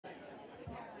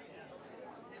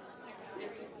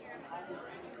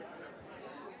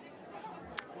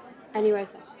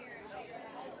Anywhere's fine.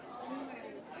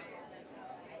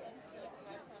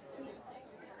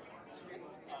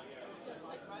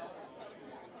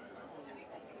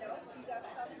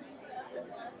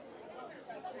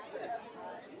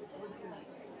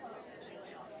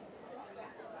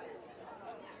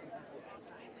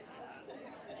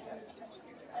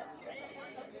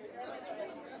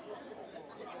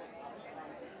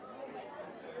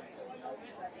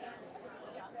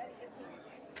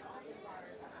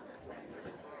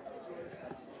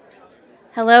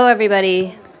 Hello,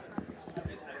 everybody.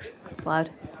 It's loud.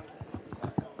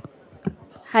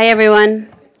 Hi,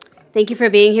 everyone. Thank you for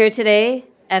being here today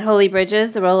at Holy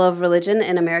Bridges, the role of religion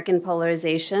in American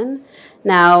polarization.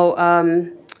 Now,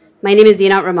 my name is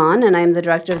Zinat Rahman, and I'm the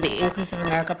director of the Inclusive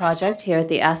America Project here at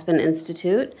the Aspen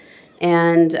Institute.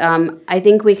 And I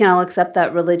think we can all accept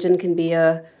that religion can be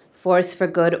a force for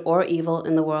good or evil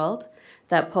in the world,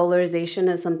 that polarization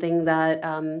is something that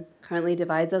currently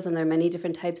divides us, and there are many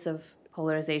different types of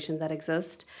polarization that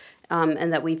exist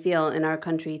and that we feel in our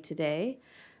country today.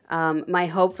 My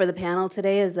hope for the panel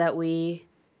today is that we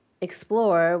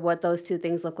explore what those two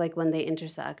things look like when they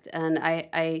intersect. And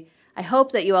I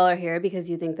hope that you all are here because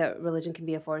you think that religion can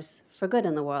be a force for good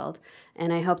in the world.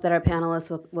 And I hope that our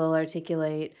panelists will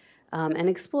articulate and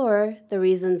explore the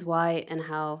reasons why and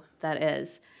how that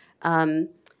is.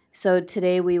 So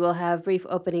today we will have brief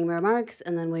opening remarks,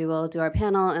 and then we will do our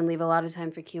panel and leave a lot of time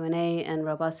for Q&A and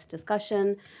robust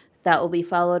discussion. That will be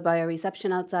followed by a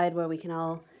reception outside where we can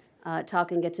all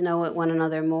talk and get to know one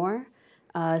another more.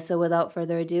 So without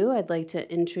further ado, I'd like to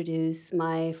introduce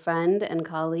my friend and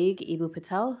colleague, Eboo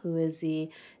Patel, who is the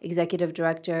executive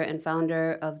director and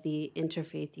founder of the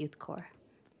Interfaith Youth Corps.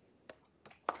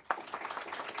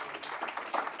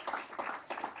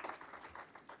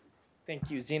 Thank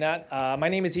you, Zinat. My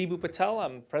name is Eboo Patel.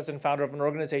 I'm president and founder of an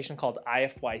organization called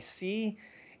IFYC.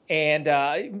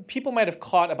 And people might have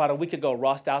caught about a week ago,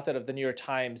 Ross Douthat of the New York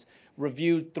Times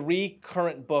reviewed 3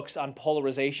 current books on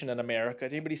polarization in America.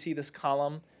 Did anybody see this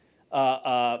column?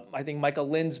 I think Michael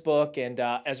Lynn's book and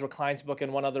Ezra Klein's book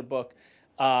and one other book.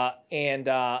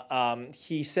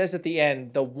 He says at the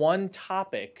end, the one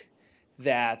topic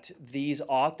that these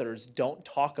authors don't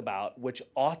talk about, which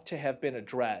ought to have been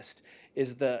addressed,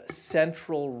 is the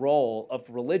central role of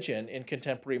religion in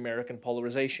contemporary American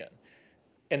polarization.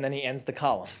 And then he ends the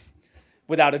column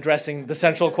without addressing the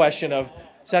central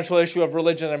issue of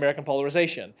religion and American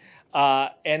polarization.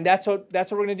 And that's what we're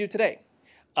going to do today.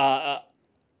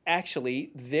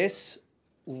 Actually, this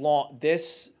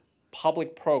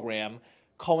public program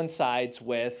coincides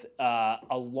with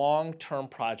a long-term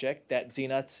project that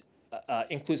Zinat's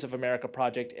Inclusive America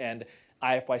Project and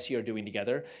IFYC are doing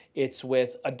together. It's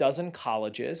with a dozen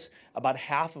colleges, about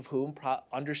half of whom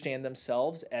understand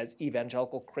themselves as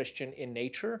evangelical Christian in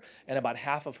nature, and about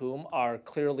half of whom are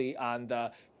clearly on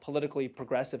the politically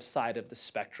progressive side of the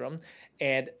spectrum.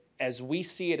 And as we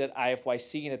see it at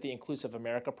IFYC and at the Inclusive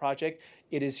America Project,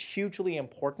 it is hugely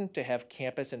important to have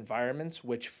campus environments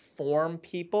which form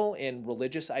people in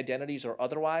religious identities or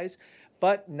otherwise,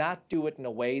 but not do it in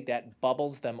a way that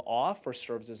bubbles them off or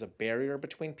serves as a barrier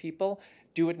between people.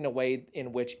 Do it in a way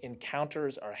in which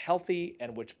encounters are healthy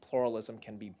and which pluralism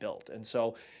can be built. And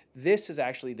so this is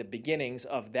actually the beginnings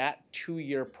of that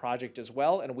 2-year project as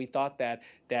well. And we thought that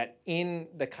in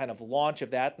the kind of launch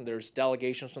of that, and there's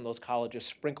delegations from those colleges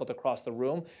sprinkled across the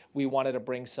room, we wanted to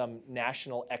bring some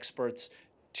national experts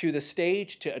to the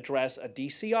stage to address a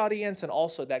DC audience and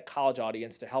also that college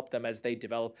audience to help them as they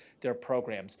develop their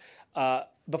programs.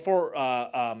 Before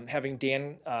having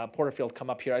Dan Porterfield come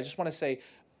up here, I just want to say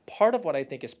part of what I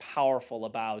think is powerful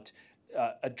about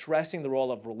addressing the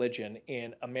role of religion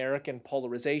in American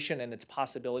polarization and its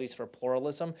possibilities for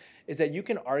pluralism is that you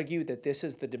can argue that this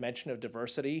is the dimension of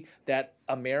diversity that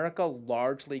America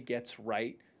largely gets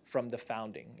right from the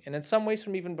founding, and in some ways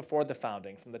from even before the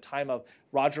founding, from the time of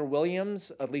Roger Williams,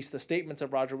 at least the statements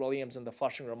of Roger Williams and the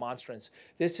Flushing Remonstrance.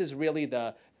 This is really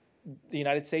the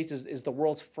United States is the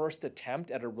world's first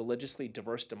attempt at a religiously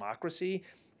diverse democracy.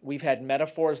 We've had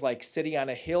metaphors like city on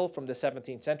a hill from the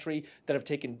 17th century that have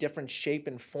taken different shape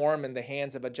and form in the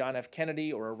hands of a John F.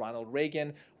 Kennedy or a Ronald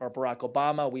Reagan or a Barack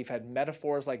Obama. We've had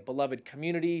metaphors like beloved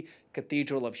community,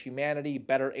 cathedral of humanity,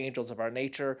 better angels of our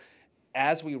nature.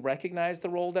 As we recognize the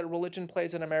role that religion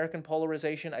plays in American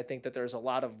polarization, I think that there's a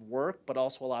lot of work, but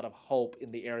also a lot of hope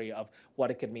in the area of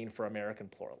what it could mean for American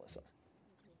pluralism.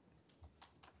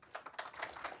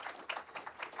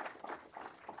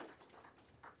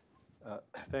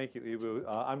 Thank you, Eboo.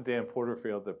 I'm Dan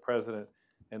Porterfield, the president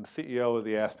and CEO of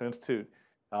the Aspen Institute.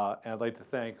 And I'd like to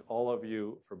thank all of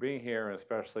you for being here, and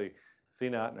especially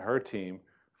Zinat and her team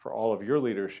for all of your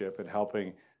leadership in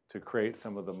helping to create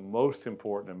some of the most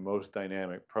important and most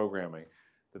dynamic programming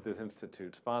that this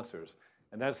institute sponsors.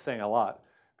 And that's saying a lot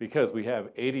because we have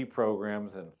 80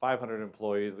 programs and 500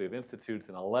 employees. We have institutes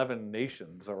in 11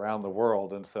 nations around the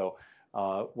world. And so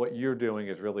what you're doing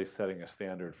is really setting a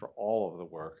standard for all of the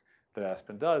work that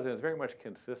Aspen does. And it's very much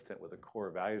consistent with the core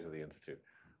values of the Institute,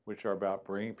 which are about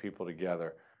bringing people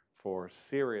together for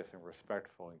serious and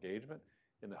respectful engagement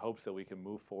in the hopes that we can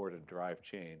move forward and drive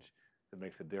change that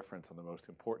makes a difference on the most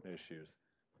important issues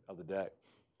of the day.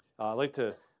 I'd like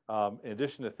to, in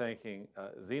addition to thanking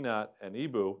Zinat and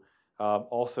Ibu,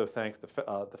 also thank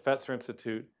the Fetzer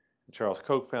Institute and Charles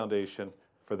Koch Foundation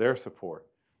for their support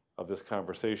of this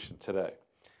conversation today.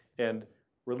 And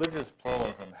religious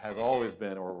pluralism has always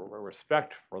been, or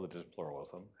respect for religious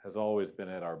pluralism has always been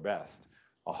at our best,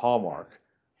 a hallmark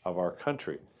of our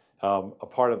country. A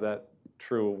part of that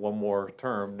true, one more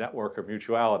term, network of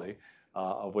mutuality,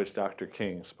 of which Dr.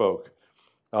 King spoke.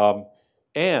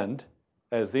 And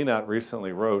as Zinat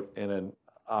recently wrote in an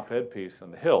op-ed piece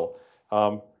on The Hill,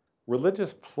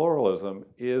 religious pluralism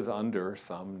is under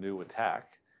some new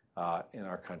attack in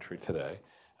our country today.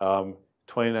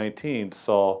 2019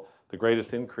 saw the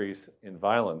greatest increase in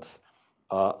violence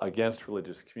against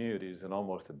religious communities in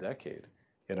almost a decade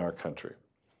in our country.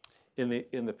 In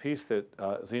the piece that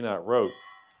Zinat wrote,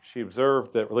 she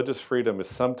observed that religious freedom is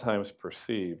sometimes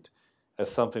perceived as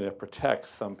something that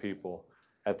protects some people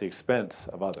at the expense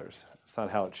of others. It's not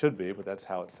how it should be, but that's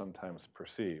how it's sometimes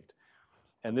perceived.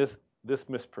 And this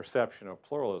misperception of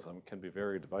pluralism can be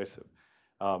very divisive.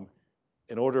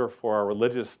 In order for our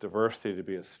religious diversity to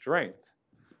be a strength,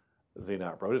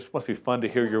 Zinat wrote, it must be fun to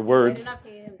hear your words.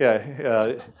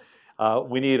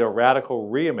 We need a radical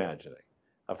reimagining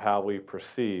of how we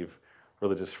perceive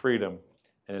religious freedom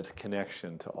and its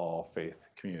connection to all faith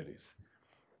communities.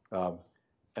 And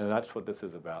that's what this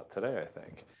is about today, I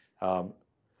think.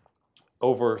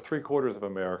 Over 3/4 of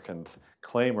Americans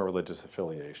claim a religious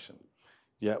affiliation,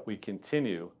 yet we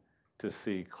continue to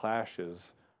see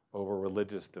clashes over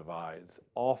religious divides,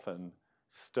 often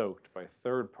stoked by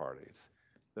third parties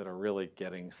that are really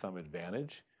getting some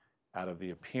advantage out of the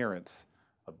appearance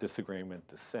of disagreement,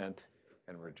 dissent,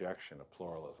 and rejection of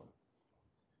pluralism.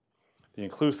 The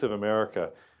Inclusive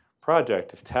America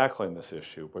Project is tackling this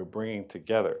issue by bringing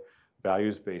together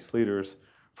values-based leaders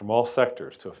from all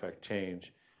sectors to affect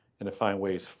change and to find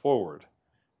ways forward.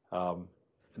 And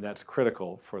that's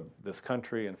critical for this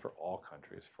country and for all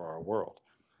countries, for our world.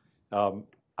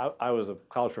 I was a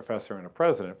college professor and a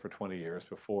president for 20 years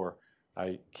before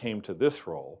I came to this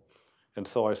role. And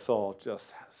so I saw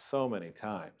just so many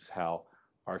times how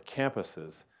our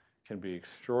campuses can be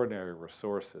extraordinary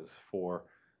resources for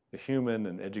the human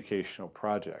and educational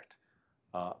project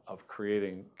of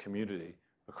creating community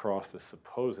across the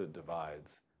supposed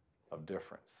divides of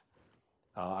difference.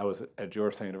 I was at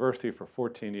Georgetown University for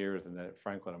 14 years and then at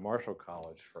Franklin and Marshall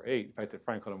College for 8. In fact, at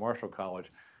Franklin and Marshall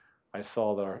College, I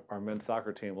saw that our men's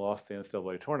soccer team lost the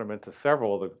NCAA tournament to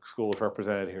several of the schools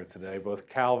represented here today. Both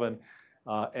Calvin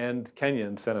and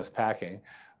Kenyon sent us packing.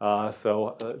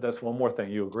 So that's one more thing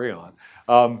you agree on.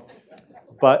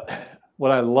 But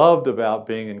what I loved about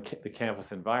being in the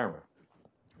campus environment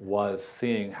was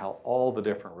seeing how all the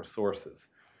different resources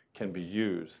can be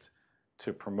used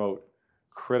to promote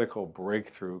critical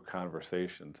breakthrough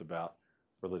conversations about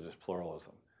religious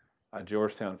pluralism. At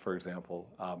Georgetown, for example,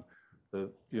 the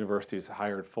university's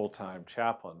hired full-time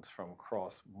chaplains from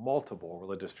across multiple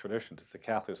religious traditions. It's a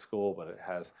Catholic school, but it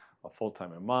has a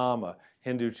full-time imam, a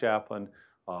Hindu chaplain,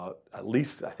 at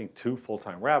least, I think, 2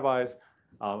 full-time rabbis,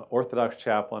 Orthodox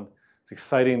chaplain. It's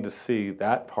exciting to see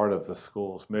that part of the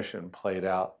school's mission played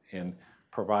out in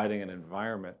providing an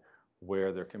environment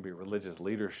where there can be religious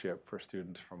leadership for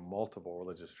students from multiple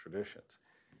religious traditions.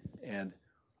 And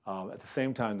at the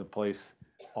same time, the place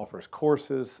offers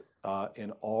courses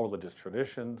in all religious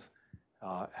traditions,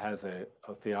 has a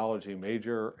theology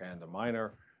major and a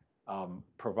minor,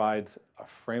 provides a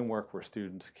framework where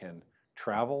students can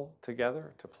travel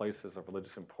together to places of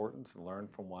religious importance and learn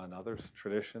from one another's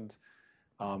traditions,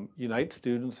 unite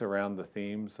students around the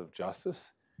themes of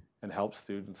justice and help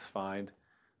students find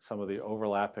some of the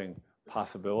overlapping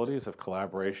possibilities of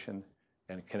collaboration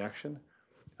and connection.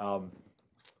 I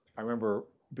remember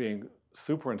being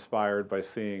super inspired by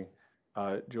seeing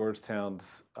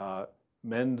Georgetown's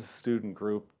men's student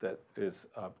group that is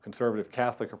a conservative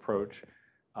Catholic approach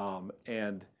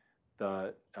and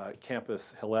the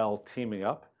campus Hillel teaming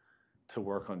up to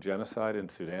work on genocide in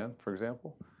Sudan, for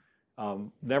example.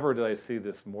 Never did I see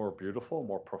this more beautiful,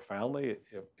 more profoundly,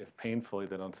 if painfully,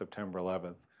 than on September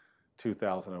 11th,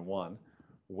 2001,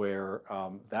 where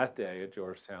that day at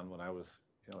Georgetown, when I was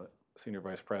senior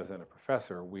vice president and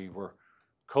professor, we were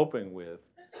coping with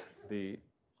the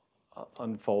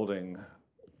unfolding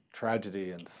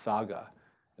tragedy and saga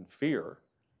and fear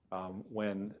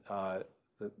when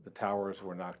the towers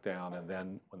were knocked down, and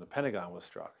then when the Pentagon was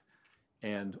struck.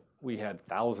 And we had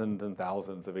thousands and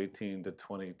thousands of 18 to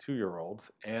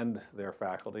 22-year-olds and their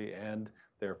faculty and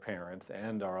their parents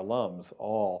and our alums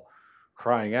all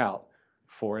crying out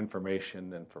for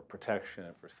information and for protection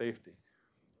and for safety.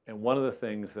 And one of the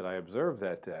things that I observed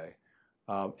that day,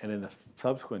 and in the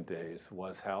subsequent days,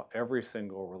 was how every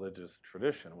single religious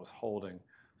tradition was holding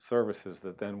services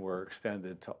that then were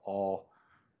extended to all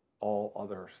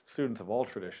other students of all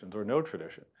traditions or no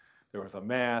tradition. There was a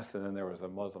mass, and then there was a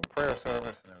Muslim prayer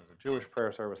service, and there was a Jewish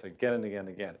prayer service, again and again and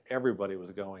again. Everybody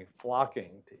was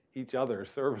flocking to each other's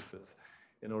services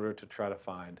in order to try to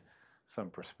find some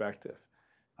perspective.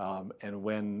 And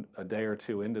when a day or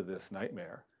two into this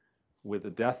nightmare, with the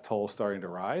death toll starting to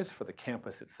rise for the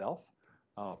campus itself,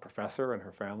 a professor and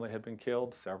her family had been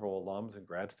killed, several alums and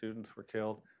grad students were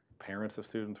killed, parents of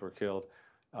students were killed,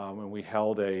 and we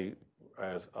held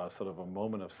as a sort of a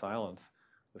moment of silence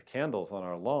with candles on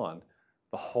our lawn.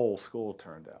 The whole school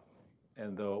turned out.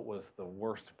 And though it was the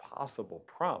worst possible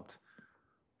prompt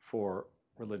for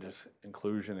religious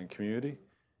inclusion and community,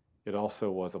 it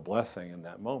also was a blessing in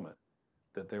that moment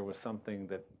that there was something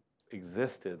that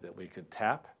existed that we could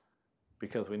tap,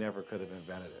 because we never could have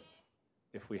invented it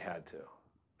if we had to.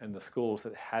 And the schools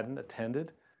that hadn't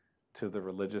attended to the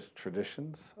religious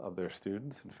traditions of their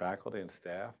students and faculty and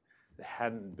staff, that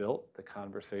hadn't built the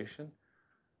conversation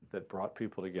that brought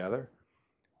people together,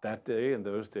 that day and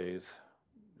those days,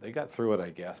 they got through it,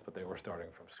 I guess, but they were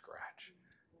starting from scratch.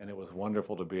 And it was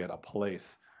wonderful to be at a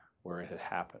place where it had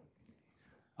happened.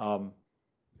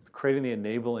 Creating the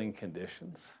enabling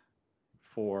conditions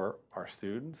for our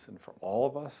students and for all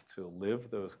of us to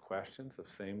live those questions of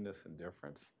sameness and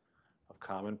difference, of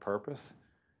common purpose,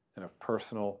 and of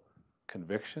personal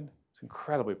conviction, is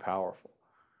incredibly powerful,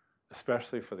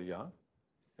 especially for the young.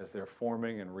 As they're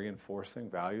forming and reinforcing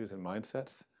values and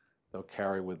mindsets, they'll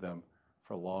carry with them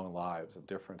for long lives of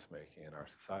difference making in our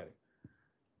society.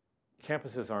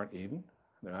 Campuses aren't Eden,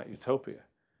 they're not utopia.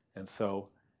 And so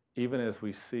even as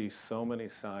we see so many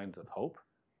signs of hope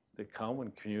that come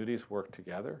when communities work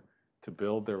together to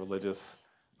build their religious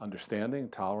understanding,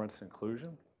 tolerance,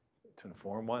 inclusion, to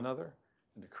inform one another,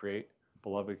 and to create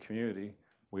beloved community,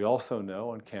 we also know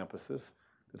on campuses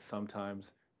that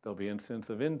sometimes there'll be instances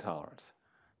of intolerance.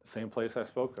 The same place I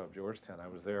spoke of, Georgetown, I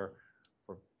was there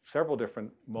for several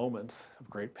different moments of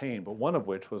great pain, but one of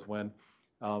which was when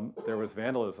there was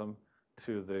vandalism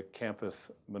to the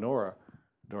campus menorah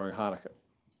during Hanukkah.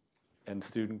 And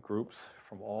student groups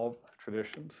from all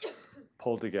traditions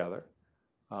pulled together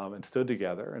and stood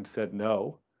together and said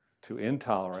no to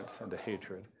intolerance and to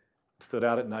hatred. Stood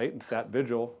out at night and sat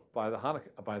vigil by the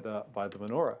Hanukkah, by the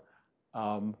menorah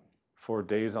for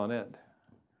days on end.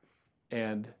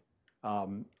 And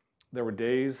there were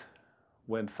days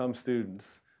when some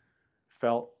students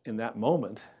felt in that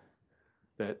moment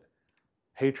that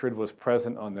hatred was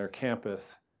present on their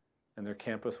campus, and their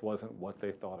campus wasn't what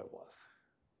they thought it was.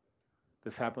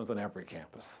 This happens on every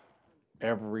campus.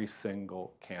 Every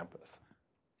single campus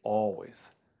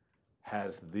always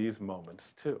has these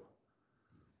moments too,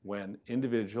 when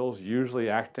individuals, usually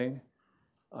acting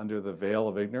under the veil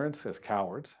of ignorance as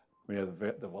cowards, or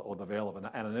the veil of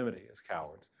anonymity as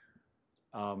cowards,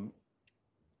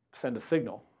 send a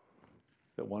signal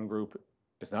that one group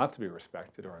is not to be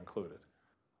respected or included.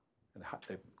 And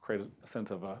they create a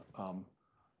sense of a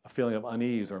feeling of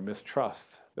unease or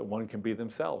mistrust that one can be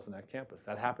themselves in that campus.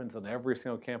 That happens on every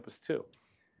single campus too.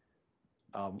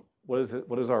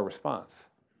 What is our response?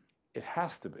 It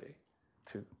has to be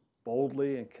to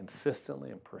boldly and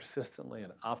consistently and persistently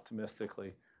and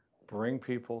optimistically bring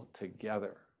people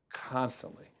together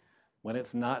constantly when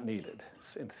it's not needed,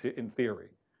 in theory,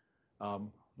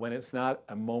 when it's not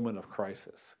a moment of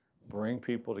crisis. Bring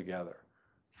people together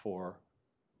for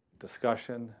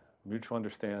discussion, mutual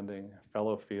understanding,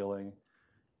 fellow feeling,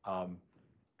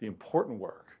 the important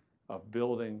work of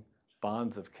building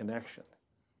bonds of connection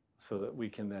so that we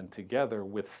can then together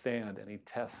withstand any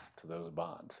tests to those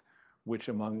bonds, which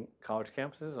among college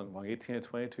campuses and among 18 and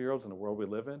 22-year-olds in the world we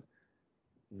live in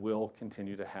will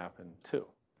continue to happen too.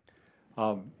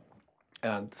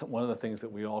 And one of the things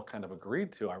that we all kind of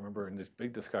agreed to, I remember in these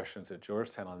big discussions at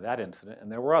Georgetown on that incident,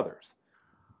 and there were others,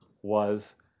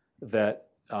 was that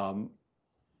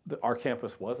our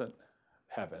campus wasn't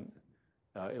heaven,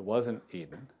 it wasn't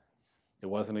Eden, it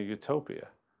wasn't a utopia,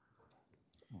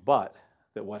 but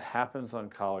that what happens on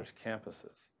college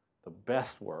campuses the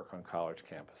best work on college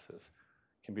campuses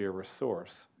can be a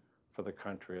resource for the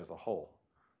country as a whole.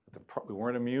 We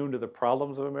weren't immune to the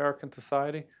problems of American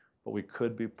society, but we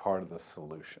could be part of the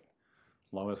solution,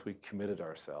 as long as we committed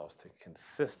ourselves to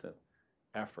consistent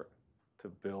effort to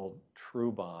build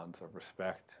true bonds of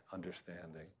respect,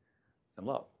 understanding, and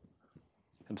love.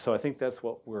 And so I think that's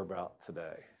what we're about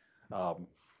today.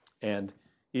 And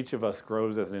each of us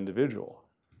grows as an individual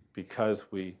because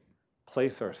we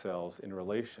place ourselves in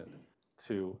relation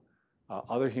to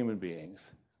other human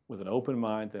beings with an open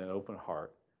mind and an open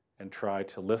heart, and try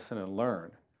to listen and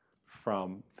learn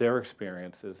from their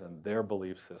experiences and their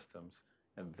belief systems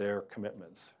and their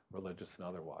commitments, religious and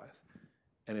otherwise.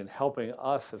 And in helping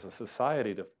us as a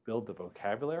society to build the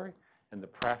vocabulary and the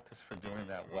practice for doing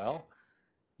that well,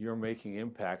 you're making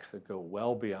impacts that go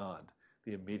well beyond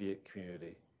the immediate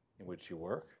community in which you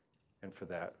work. And for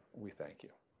that, we thank you.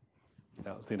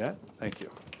 Now, Zinat, thank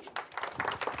you.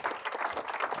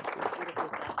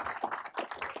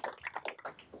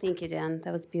 Thank you, Dan.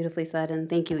 That was beautifully said, and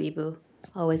thank you, Ibu.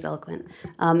 Always eloquent.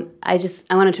 I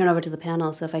want to turn over to the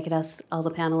panel, so if I could ask all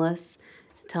the panelists,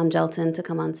 Tom Gjelten, to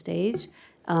come on stage.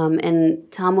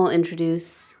 And Tom will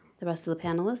introduce the rest of the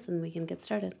panelists, and we can get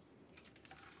started.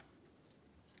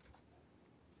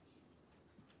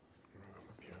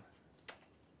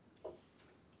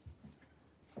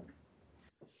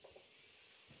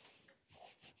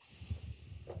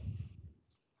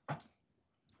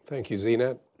 Thank you,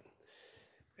 Zinat.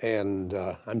 And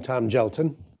I'm Tom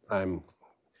Gjelten. I'm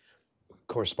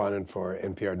correspondent for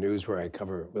NPR News, where I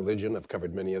cover religion. I've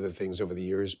covered many other things over the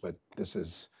years, but this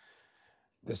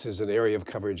is an area of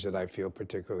coverage that I feel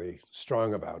particularly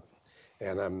strong about.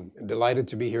 And I'm delighted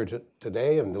to be here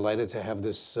today. I'm delighted to have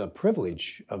this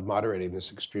privilege of moderating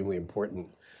this extremely important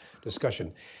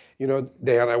discussion. You know,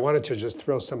 Dan, I wanted to just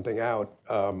throw something out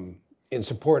in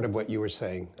support of what you were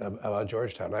saying about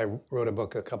Georgetown. I wrote a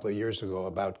book a couple of years ago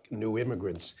about new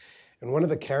immigrants. And one of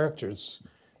the characters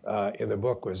in the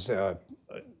book was a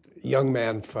young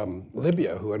man from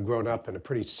Libya who had grown up in a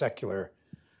pretty secular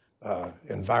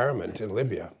environment in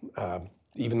Libya.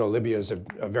 Even though Libya is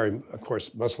a very, of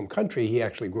course, Muslim country, he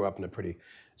actually grew up in a pretty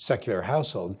secular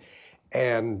household.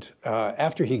 And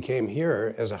after he came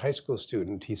here as a high school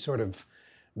student, he sort of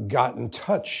got in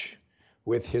touch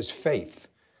with his faith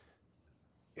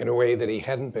in a way that he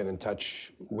hadn't been in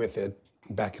touch with it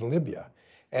back in Libya.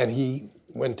 And he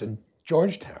went to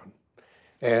Georgetown.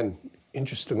 And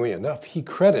interestingly enough, he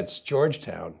credits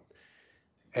Georgetown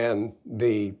and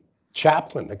the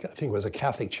chaplain, I think it was a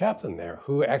Catholic chaplain there,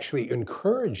 who actually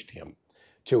encouraged him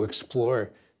to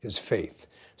explore his faith.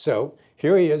 So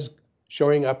here he is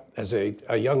showing up as a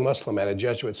young Muslim at a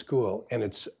Jesuit school, and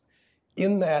it's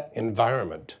in that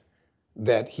environment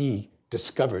that he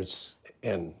discovers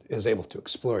and is able to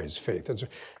explore his faith.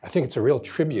 I think it's a real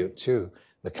tribute to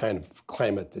the kind of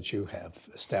climate that you have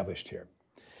established here.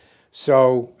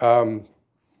 So,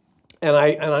 and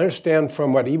I understand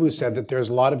from what Ibu said that there's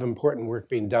a lot of important work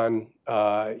being done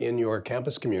in your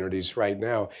campus communities right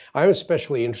now. I'm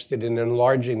especially interested in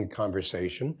enlarging the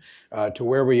conversation to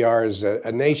where we are as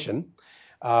a nation.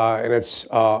 And it's,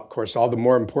 of course, all the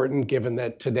more important given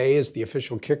that today is the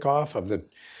official kickoff of the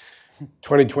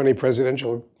 2020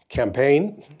 presidential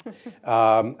campaign.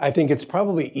 I think it's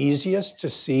probably easiest to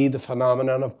see the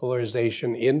phenomenon of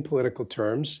polarization in political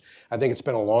terms. I think it's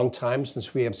been a long time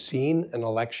since we have seen an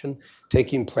election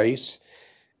taking place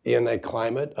in a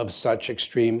climate of such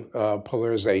extreme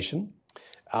polarization.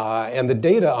 And the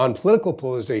data on political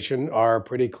polarization are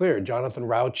pretty clear. Jonathan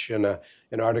Rauch, in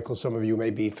an article some of you may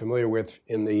be familiar with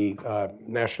in the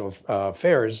National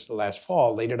Affairs last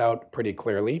fall, laid it out pretty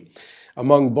clearly.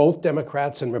 Among both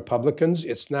Democrats and Republicans,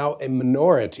 it's now a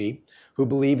minority who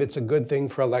believe it's a good thing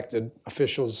for elected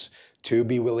officials to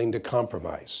be willing to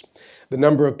compromise. The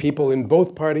number of people in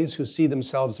both parties who see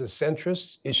themselves as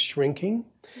centrists is shrinking.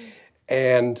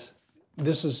 And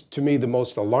this is, to me, the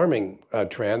most alarming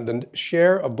trend. The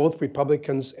share of both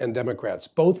Republicans and Democrats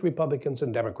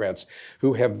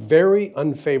who have very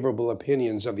unfavorable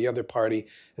opinions of the other party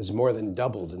has more than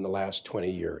doubled in the last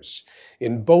 20 years.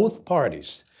 In both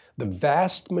parties, the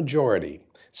vast majority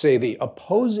say the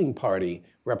opposing party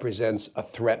represents a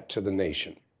threat to the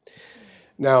nation.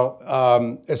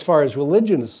 Now, as far as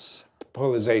religion's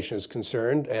polarization is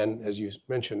concerned, and as you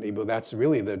mentioned, Ibu, that's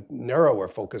really the narrower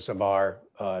focus of our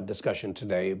discussion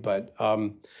today. But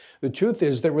the truth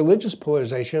is that religious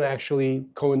polarization actually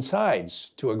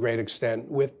coincides to a great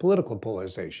extent with political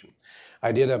polarization.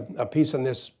 I did a piece on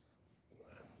this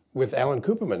with Alan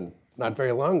Cooperman not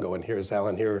very long ago, and here's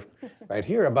Alan here, right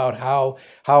here, about how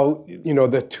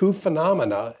the two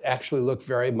phenomena actually look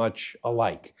very much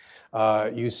alike.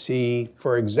 You see,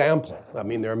 for example, I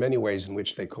mean, there are many ways in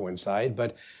which they coincide,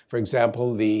 but for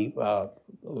example, the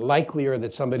likelier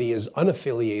that somebody is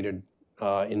unaffiliated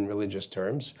in religious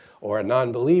terms, or a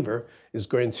non-believer, is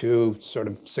going to sort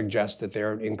of suggest that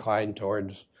they're inclined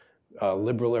towards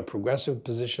liberal or progressive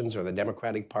positions or the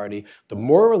Democratic Party. The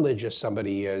more religious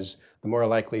somebody is, the more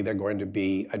likely they're going to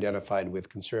be identified with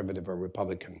conservative or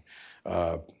Republican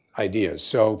ideas.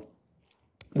 So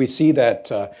we see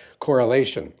that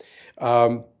correlation.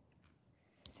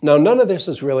 Now, none of this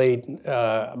is really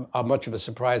much of a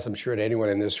surprise, I'm sure, to anyone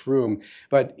in this room,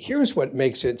 but here's what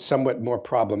makes it somewhat more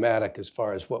problematic as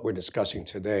far as what we're discussing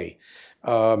today.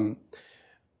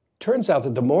 Turns out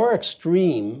that the more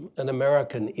extreme an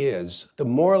American is, the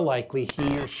more likely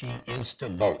he or she is to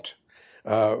vote.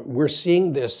 We're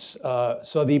seeing this,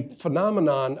 so the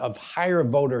phenomenon of higher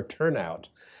voter turnout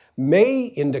may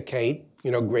indicate,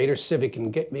 greater civic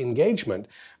engagement,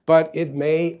 but it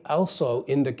may also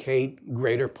indicate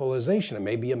greater polarization. It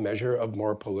may be a measure of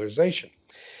more polarization.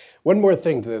 One more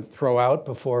thing to throw out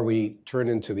before we turn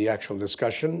into the actual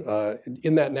discussion.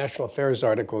 In that National Affairs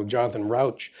article, Jonathan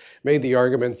Rauch made the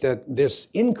argument that this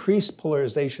increased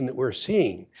polarization that we're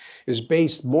seeing is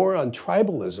based more on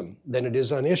tribalism than it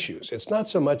is on issues. It's not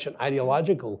so much an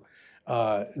ideological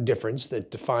difference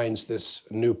that defines this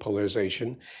new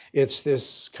polarization. It's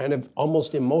this kind of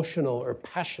almost emotional or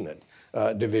passionate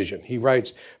division. He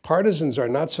writes, partisans are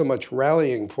not so much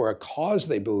rallying for a cause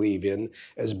they believe in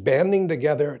as banding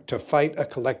together to fight a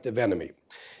collective enemy.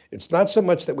 It's not so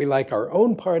much that we like our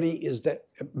own party,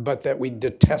 but that we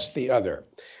detest the other.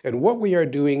 And what we are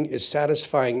doing is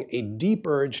satisfying a deep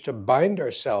urge to bind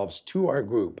ourselves to our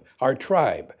group, our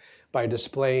tribe, by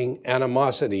displaying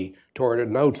animosity toward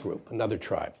an out-group, another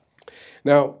tribe.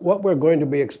 Now, what we're going to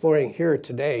be exploring here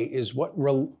today is what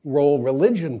role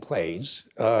religion plays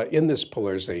in this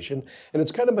polarization, and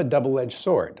it's kind of a double-edged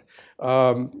sword.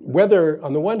 Whether,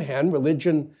 on the one hand,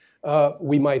 religion,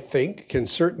 we might think, can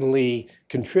certainly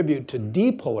contribute to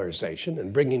depolarization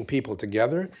and bringing people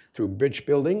together through bridge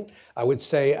building. I would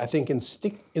say, I think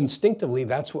instinctively,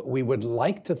 that's what we would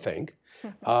like to think.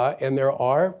 And there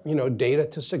are, data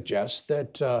to suggest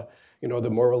that, the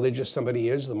more religious somebody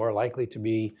is, the more likely to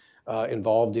be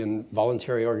involved in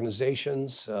voluntary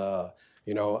organizations,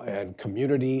 and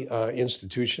community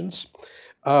institutions.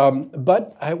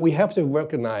 But we have to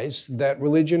recognize that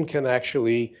religion can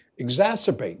actually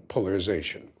exacerbate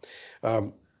polarization.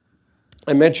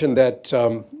 I mentioned that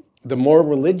the more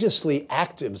religiously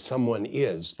active someone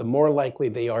is, the more likely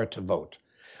they are to vote.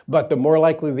 But the more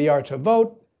likely they are to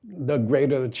vote, the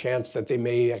greater the chance that they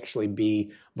may actually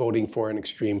be voting for an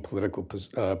extreme political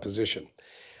position.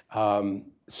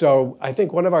 So I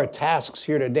think one of our tasks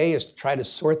here today is to try to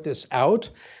sort this out,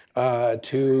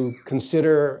 to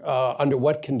consider under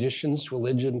what conditions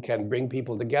religion can bring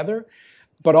people together,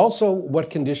 but also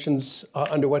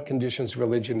under what conditions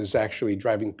religion is actually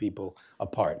driving people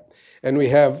apart. And we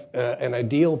have an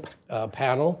ideal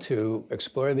panel to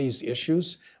explore these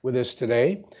issues with us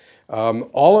today,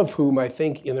 all of whom I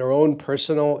think in their own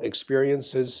personal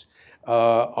experiences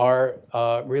are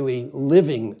really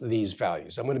living these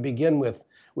values. I'm going to begin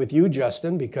with you,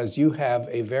 Justin, because you have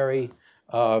a very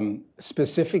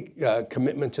specific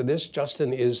commitment to this.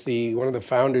 Justin is one of the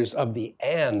founders of the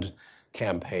AND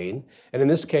campaign. And in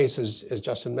this case, as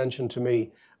Justin mentioned to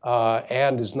me,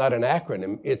 AND is not an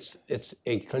acronym, it's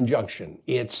a conjunction.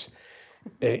 It's,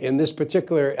 in this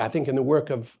particular, I think in the work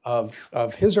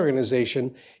of his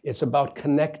organization, it's about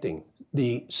connecting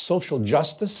the social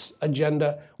justice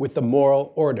agenda with the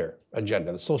moral order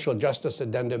agenda. The social justice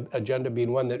agenda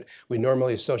being one that we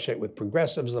normally associate with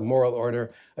progressives, the moral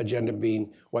order agenda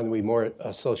being one that we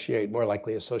more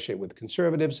likely associate with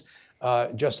conservatives.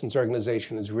 Justin's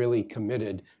organization is really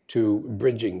committed to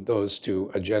bridging those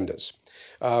two agendas.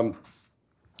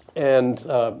 And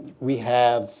we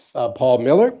have Paul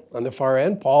Miller on the far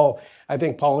end. I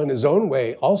think Paul in his own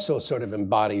way also sort of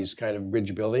embodies kind of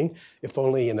bridge building, if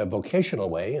only in a vocational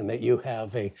way, and that you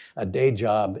have a day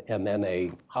job and then a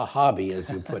hobby, as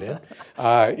you put it.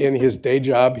 In his day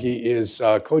job, he is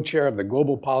co-chair of the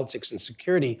Global Politics and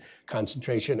Security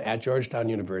concentration at Georgetown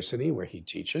University, where he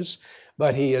teaches.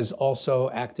 But he is also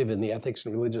active in the Ethics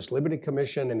and Religious Liberty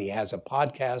Commission, and he has a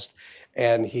podcast,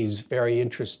 and he's very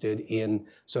interested in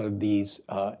sort of these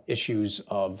issues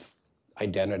of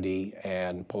identity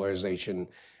and polarization.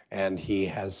 And he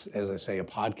has, as I say, a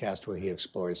podcast where he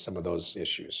explores some of those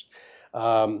issues.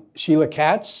 Sheila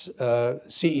Katz,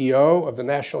 CEO of the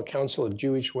National Council of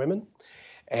Jewish Women.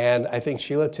 And I think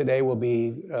Sheila today will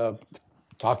be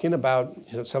talking about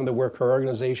some of the work her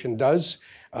organization does,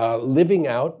 living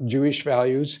out Jewish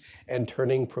values and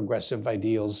turning progressive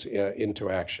ideals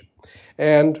into action.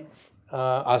 And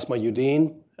Asma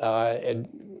Uddin,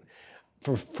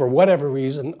 for whatever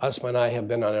reason, Asma and I have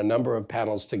been on a number of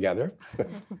panels together.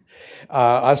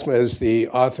 Asma is the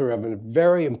author of a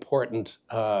very important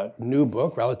new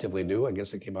book, relatively new, I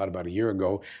guess it came out about a year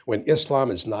ago, When Islam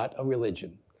is Not a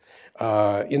Religion.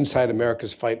 Inside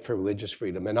America's Fight for Religious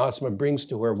Freedom. And Asma brings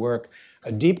to her work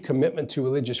a deep commitment to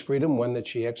religious freedom, one that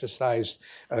she exercised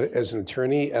as an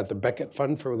attorney at the Becket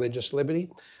Fund for Religious Liberty,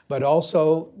 but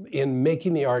also in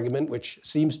making the argument, which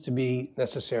seems to be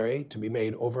necessary to be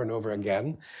made over and over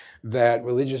again, that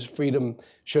religious freedom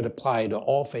should apply to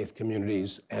all faith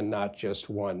communities and not just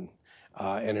one.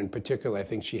 And in particular, I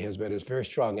think she has been a very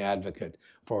strong advocate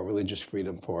for religious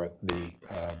freedom for the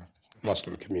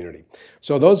Muslim community.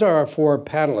 So those are our four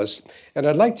panelists. And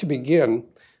I'd like to begin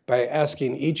by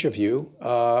asking each of you,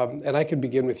 and I can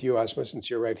begin with you, Asma, since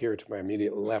you're right here to my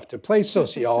immediate left, to play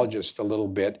sociologist a little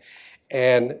bit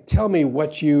and tell me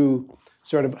what you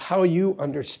how you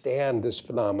understand this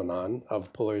phenomenon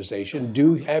of polarization.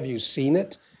 Have you seen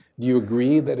it? Do you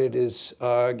agree that it is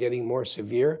getting more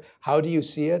severe? How do you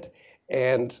see it?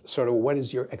 And what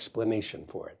is your explanation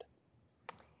for it?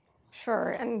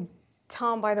 Sure. And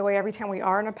Tom, by the way, every time we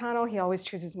are in a panel, he always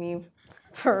chooses me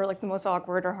for the most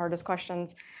awkward or hardest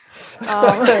questions.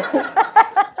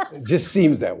 It just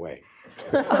seems that way.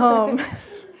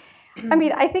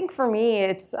 I think for me,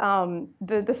 it's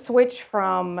the switch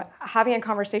from having a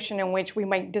conversation in which we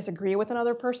might disagree with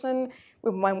another person,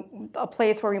 a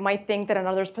place where we might think that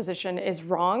another's position is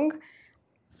wrong,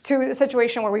 to a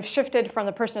situation where we've shifted from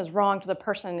the person is wrong to the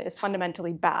person is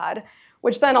fundamentally bad,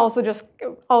 which then also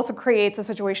creates a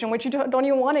situation in which you don't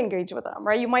even want to engage with them,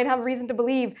 right? You might have reason to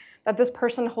believe that this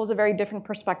person holds a very different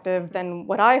perspective than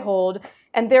what I hold,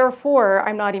 and therefore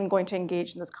I'm not even going to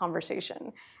engage in this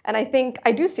conversation. And I think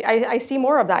I see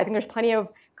more of that. I think there's plenty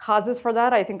of causes for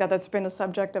that. I think that that's been a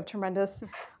subject of tremendous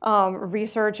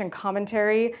research and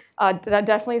commentary.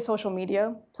 Definitely social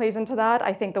media plays into that.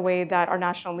 I think the way that our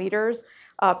national leaders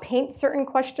paint certain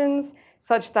questions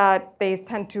such that they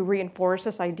tend to reinforce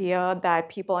this idea that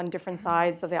people on different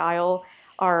sides of the aisle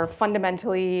are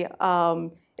fundamentally,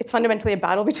 it's fundamentally a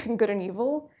battle between good and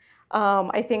evil.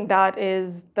 I think that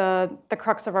is the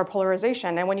crux of our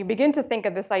polarization. And when you begin to think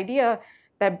of this idea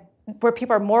that where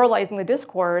people are moralizing the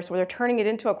discourse, where they're turning it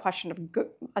into a question of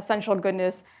essential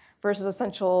goodness versus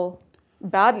essential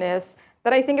badness,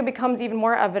 that I think it becomes even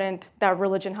more evident that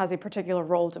religion has a particular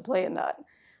role to play in that.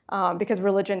 Because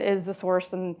religion is the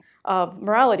source of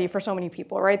morality for so many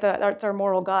people, right? That's our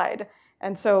moral guide.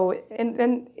 And so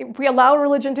if we allow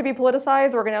religion to be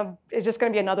politicized, it's just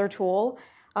going to be another tool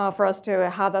for us to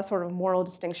have that sort of moral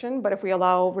distinction. But if we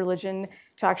allow religion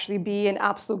to actually be an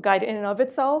absolute guide in and of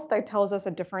itself that tells us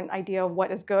a different idea of what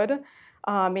is good,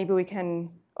 maybe we can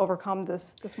overcome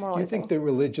this moralizing. Do you think the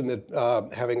religion that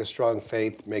having a strong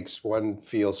faith makes one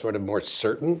feel more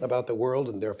certain about the world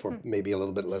and therefore maybe a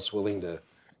little bit less willing to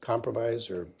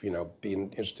compromise or being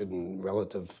interested in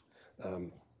relative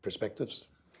perspectives?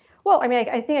 Well,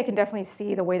 I think I can definitely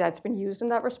see the way that's been used in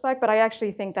that respect, but I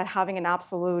actually think that having an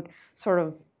absolute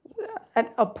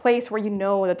a place where you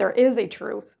know that there is a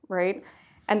truth, right?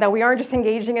 And that we aren't just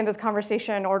engaging in this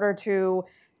conversation in order to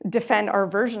defend our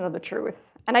version of the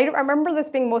truth. And I remember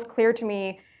this being most clear to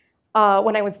me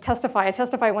when I was testifying. I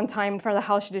testified one time in front of the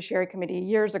House Judiciary Committee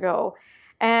years ago.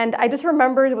 And I just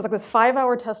remember it was this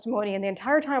 5-hour testimony, and the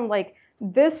entire time,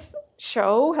 this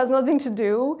show has nothing to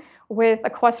do with a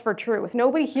quest for truth.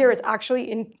 Nobody here is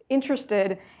actually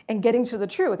interested in getting to the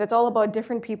truth. It's all about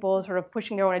different people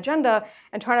pushing their own agenda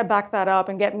and trying to back that up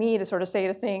and get me to say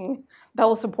the thing that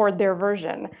will support their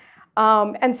version.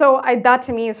 And so that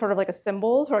to me is like a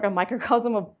symbol, a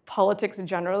microcosm of politics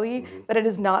generally, that it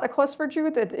is not a quest for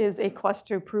truth, it is a quest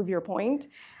to prove your point.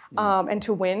 And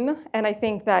to win. And I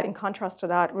think that in contrast to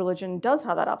that, religion does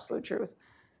have that absolute truth.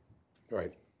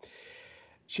 Right.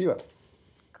 Sheila.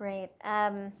 Great.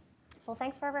 Well,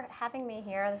 thanks for having me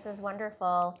here. This is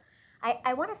wonderful.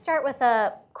 I want to start with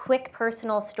a quick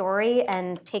personal story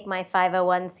and take my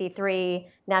 501c3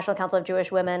 National Council of Jewish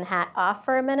Women hat off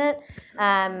for a minute,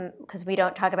 because we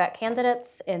don't talk about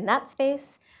candidates in that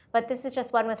space. But this is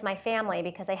just one with my family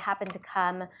because I happen to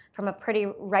come from a pretty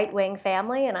right-wing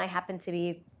family and I happen to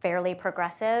be fairly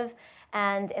progressive.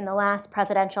 And in the last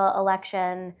presidential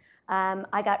election,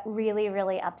 I got really,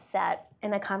 really upset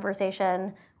in a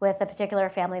conversation with a particular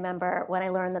family member when I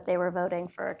learned that they were voting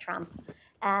for Trump.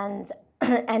 And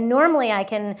And normally I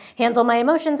can handle my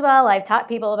emotions well. I've taught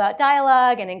people about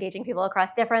dialogue and engaging people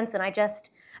across difference, and I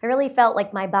really felt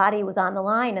like my body was on the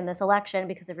line in this election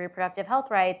because of reproductive health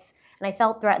rights, and I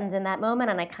felt threatened in that moment,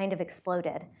 and I kind of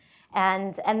exploded.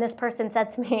 And this person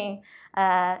said to me,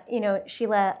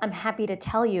 Sheila, I'm happy to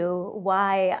tell you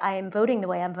why I'm voting the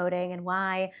way I'm voting and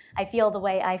why I feel the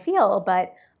way I feel,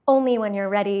 but only when you're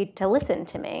ready to listen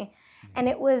to me. And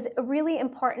it was a really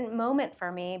important moment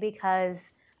for me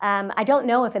because I don't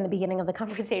know if in the beginning of the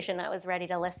conversation I was ready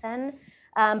to listen,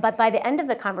 but by the end of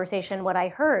the conversation, what I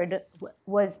heard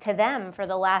was to them for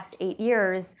the last 8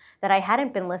 years that I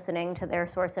hadn't been listening to their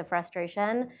source of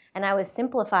frustration, and I was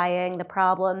simplifying the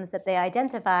problems that they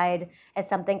identified as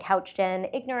something couched in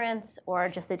ignorance or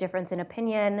just a difference in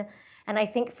opinion. And I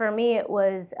think for me it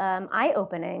was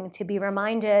eye-opening to be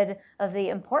reminded of the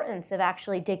importance of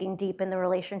actually digging deep in the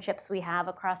relationships we have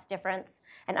across difference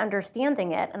and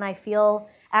understanding it. And I feel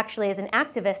actually as an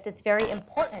activist it's very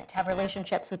important to have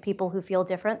relationships with people who feel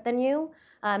different than you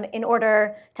in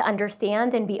order to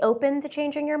understand and be open to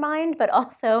changing your mind, but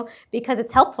also because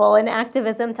it's helpful in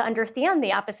activism to understand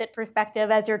the opposite perspective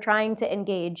as you're trying to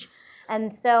engage.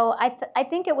 And so I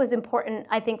think it was important,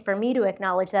 for me to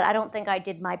acknowledge that I don't think I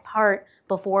did my part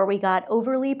before we got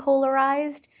overly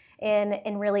polarized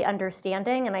in really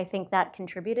understanding. And I think that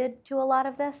contributed to a lot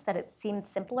of this, that it seemed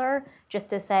simpler just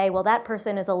to say, well, that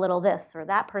person is a little this, or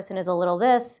that person is a little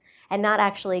this, and not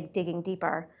actually digging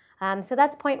deeper. So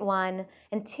that's point one.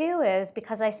 And two is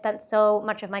because I spent so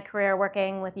much of my career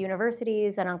working with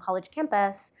universities and on college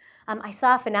campus, I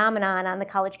saw a phenomenon on the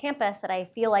college campus that I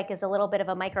feel like is a little bit of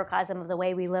a microcosm of the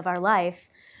way we live our life,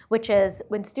 which is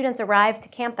when students arrive to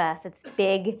campus, it's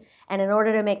big, and in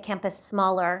order to make campus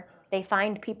smaller, they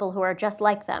find people who are just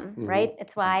like them, right?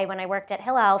 It's why when I worked at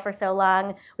Hillel for so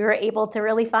long, we were able to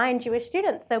really find Jewish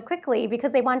students so quickly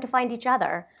because they wanted to find each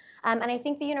other. And I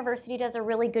think the university does a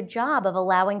really good job of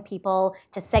allowing people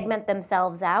to segment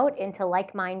themselves out into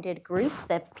like-minded groups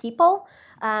of people,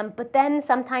 but then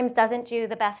sometimes doesn't do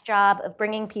the best job of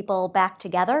bringing people back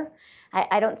together.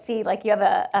 I don't see, like, you have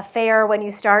a fair when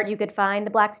you start, you could find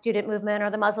the Black Student Movement or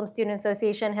the Muslim Student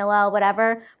Association, Hillel,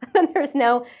 whatever, but then there's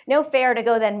no fair to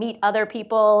go then meet other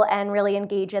people and really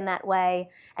engage in that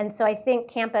way. And so I think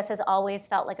campus has always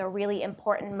felt like a really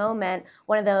important moment,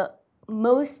 one of the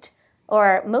most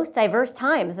diverse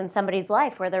times in somebody's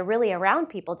life where they're really around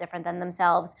people different than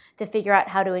themselves to figure out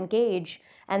how to engage.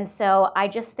 And so I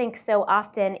just think so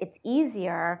often it's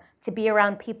easier to be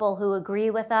around people who agree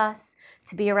with us,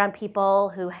 to be around people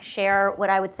who share what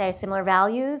I would say similar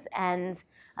values and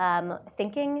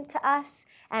thinking to us.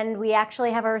 And we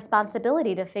actually have a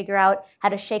responsibility to figure out how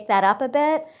to shake that up a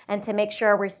bit and to make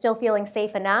sure we're still feeling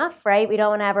safe enough, right? We don't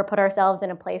want to ever put ourselves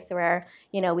in a place where,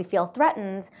 we feel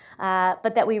threatened,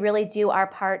 but that we really do our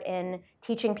part in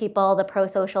teaching people the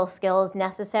pro-social skills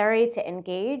necessary to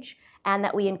engage, and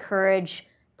that we encourage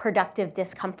productive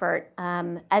discomfort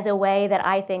as a way that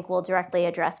I think will directly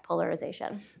address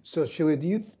polarization. So Sheila,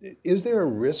 is there a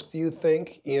risk, do you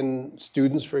think, in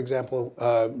students, for example,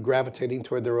 gravitating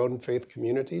toward their own faith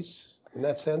communities in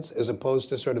that sense, as opposed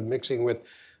to sort of mixing with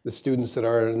the students that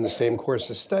are in the same course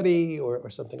of study or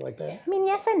something like that? I mean,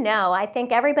 yes and no. I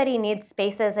think everybody needs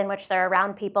spaces in which they're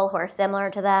around people who are similar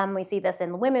to them. We see this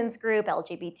in the women's group,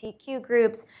 LGBTQ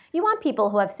groups. You want people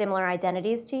who have similar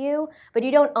identities to you, but you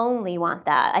don't only want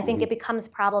that. I think it becomes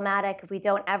problematic if we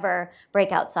don't ever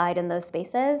break outside in those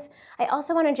spaces. I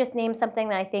also want to just name something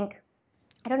that I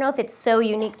don't know if it's so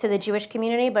unique to the Jewish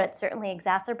community, but it's certainly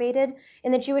exacerbated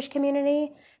in the Jewish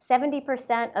community.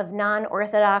 70% of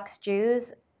non-Orthodox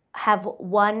Jews have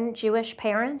one Jewish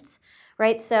parent,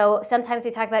 right? So sometimes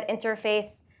we talk about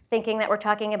interfaith thinking that we're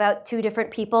talking about two different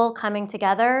people coming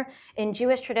together. In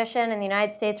Jewish tradition in the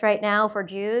United States right now for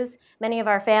Jews, many of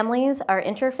our families are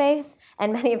interfaith,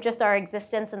 and many of just our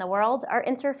existence in the world are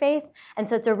interfaith. And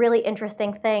so it's a really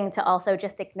interesting thing to also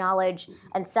just acknowledge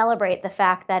and celebrate the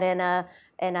fact that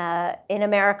in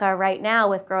America right now,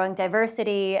 with growing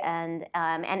diversity and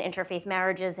interfaith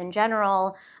marriages in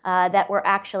general, that we're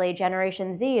actually,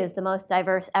 Generation Z is the most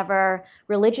diverse ever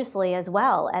religiously as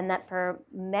well, and that for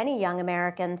many young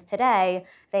Americans today,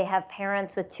 they have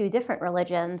parents with two different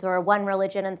religions, or one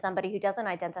religion and somebody who doesn't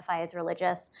identify as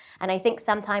religious. And I think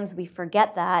sometimes we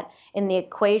forget that in the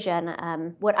equation.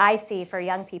 What I see for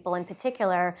young people in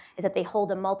particular is that they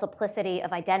hold a multiplicity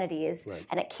of identities, right,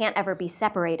 and it can't ever be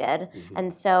separated.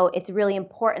 And so it's really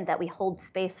important that we hold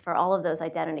space for all of those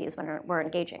identities when we're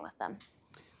engaging with them.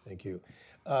 Thank you.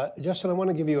 Justin, I want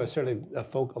to give you a sort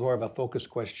of more of a focused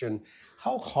question.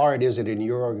 How hard is it in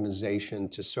your organization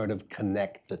to sort of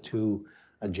connect the two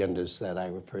agendas that I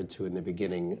referred to in the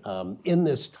beginning. In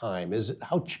this time,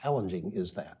 how challenging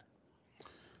is that?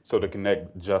 So to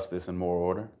connect justice and moral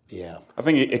order? Yeah. I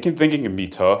think it can be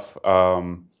tough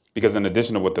because in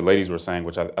addition to what the ladies were saying,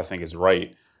 which I think is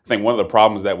right, I think one of the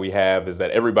problems that we have is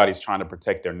that everybody's trying to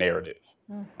protect their narrative.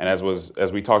 Mm-hmm. And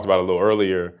as we talked about a little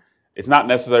earlier, it's not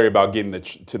necessarily about getting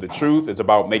to the truth. It's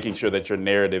about making sure that your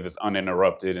narrative is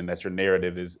uninterrupted and that your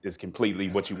narrative is completely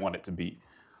what you want it to be.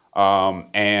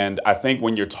 And I think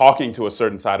when you're talking to a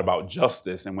certain side about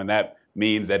justice, and when that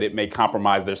means that it may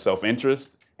compromise their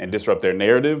self-interest and disrupt their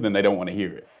narrative, then they don't want to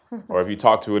hear it. Or if you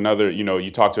talk to another,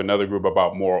 you talk to another group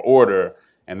about moral order,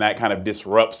 and that kind of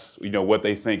disrupts, what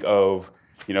they think of,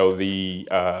 the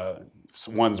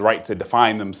one's right to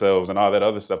define themselves and all that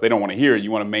other stuff. They don't want to hear it.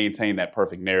 You want to maintain that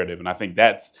perfect narrative, and I think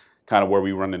that's kind of where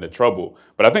we run into trouble.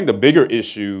 But I think the bigger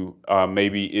issue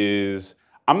maybe is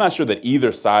I'm not sure that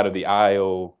either side of the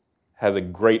aisle has a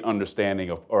great understanding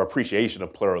of or appreciation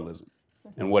of pluralism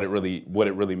and what it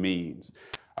really means.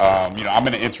 I'm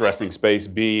in an interesting space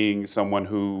being someone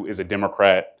who is a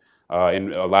Democrat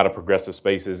in a lot of progressive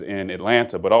spaces in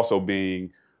Atlanta, but also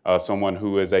being someone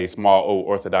who is a small O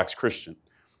Orthodox Christian.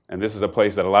 And this is a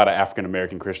place that a lot of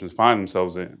African-American Christians find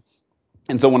themselves in.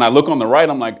 And so when I look on the right,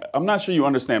 I'm like, I'm not sure you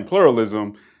understand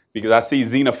pluralism because I see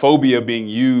xenophobia being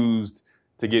used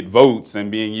to get votes and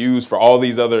being used for all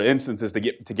these other instances to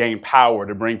gain power,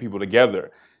 to bring people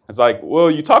together. It's like,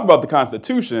 well, you talk about the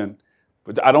Constitution,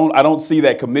 but I don't see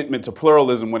that commitment to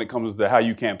pluralism when it comes to how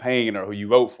you campaign or who you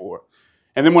vote for.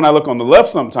 And then when I look on the left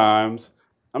sometimes,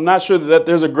 I'm not sure that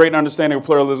there's a great understanding of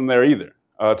pluralism there either.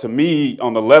 To me,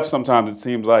 on the left, sometimes it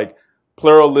seems like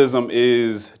pluralism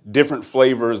is different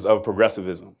flavors of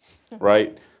progressivism,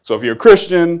 right? So if you're a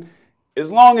Christian,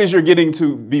 as long as you're getting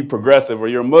to be progressive, or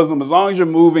you're a Muslim, as long as you're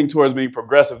moving towards being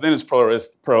progressive, then it's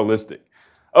pluralistic.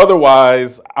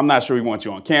 Otherwise, I'm not sure we want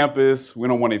you on campus. We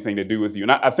don't want anything to do with you.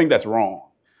 And I think that's wrong.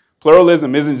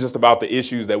 Pluralism isn't just about the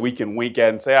issues that we can wink at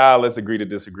and say, let's agree to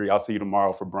disagree. I'll see you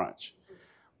tomorrow for brunch.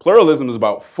 Pluralism is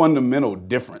about fundamental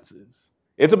differences.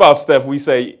 It's about stuff we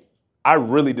say, I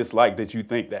really dislike that you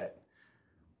think that,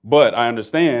 but I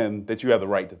understand that you have the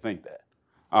right to think that.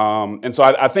 And so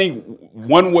I think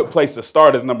one place to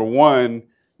start is, number one,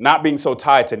 not being so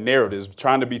tied to narratives,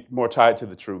 trying to be more tied to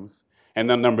the truth. And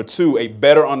then number two, a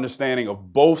better understanding of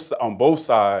on both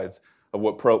sides of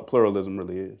what pluralism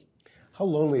really is. How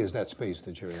lonely is that space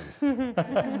that you're in?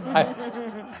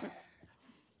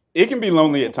 It can be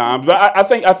lonely at times, but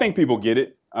I think people get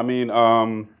it. I mean,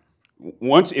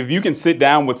 if you can sit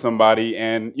down with somebody,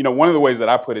 and one of the ways that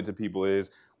I put it to people is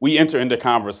we enter into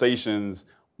conversations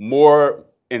more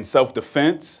in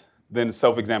self-defense than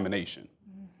self-examination,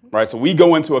 right? So we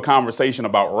go into a conversation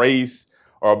about race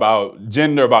or about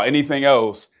gender, about anything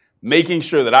else, making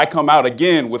sure that I come out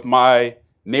again with my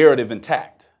narrative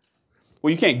intact.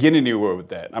 Well, you can't get anywhere with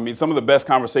that. I mean, some of the best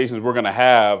conversations we're going to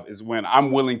have is when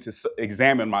I'm willing to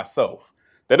examine myself.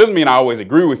 That doesn't mean I always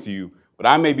agree with you, but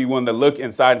I may be one to look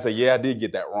inside and say, yeah, I did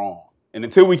get that wrong. And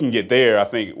until we can get there, I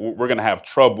think we're going to have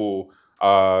trouble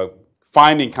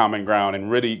finding common ground and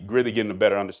really getting a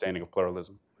better understanding of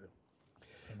pluralism.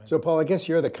 So, Paul, I guess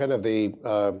you're the kind of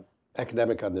the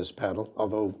academic on this panel,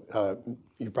 although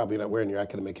you're probably not wearing your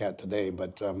academic hat today,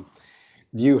 but do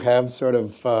you have sort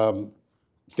of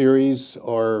theories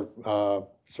or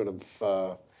sort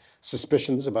of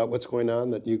suspicions about what's going on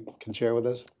that you can share with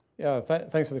us? Yeah,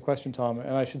 thanks for the question, Tom.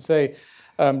 And I should say,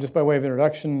 just by way of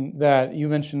introduction, that you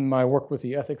mentioned my work with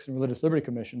the Ethics and Religious Liberty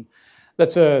Commission.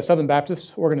 That's a Southern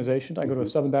Baptist organization. I go to a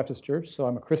Southern Baptist church, so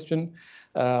I'm a Christian.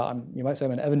 You might say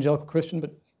I'm an evangelical Christian,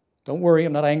 but don't worry,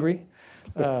 I'm not angry,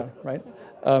 right?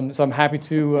 So I'm happy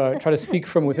to try to speak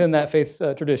from within that faith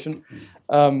tradition.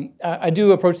 I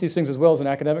do approach these things as well as an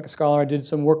academic, a scholar. I did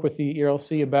some work with the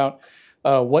ERLC about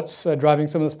what's driving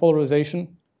some of this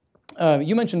polarization.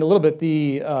 You mentioned a little bit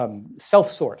the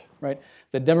self-sort, right?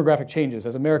 The demographic changes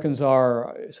as Americans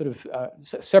are sort of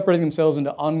separating themselves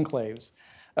into enclaves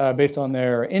based on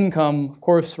their income, of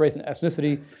course, race and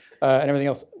ethnicity, and everything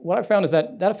else. What I've found is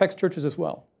that affects churches as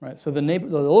well, right? So the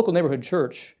local neighborhood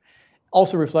church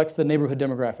also reflects the neighborhood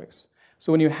demographics.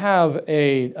 So when you have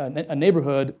a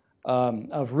neighborhood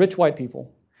of rich white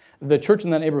people, the church in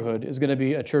that neighborhood is going to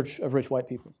be a church of rich white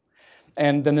people.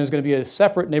 And then there's going to be a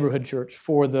separate neighborhood church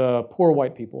for the poor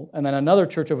white people, and then another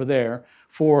church over there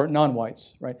for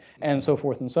non-whites, right? And so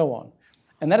forth and so on.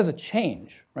 And that is a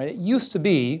change, right? It used to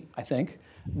be, I think,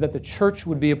 that the church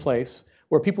would be a place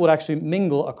where people would actually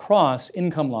mingle across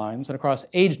income lines and across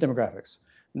age demographics,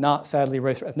 not sadly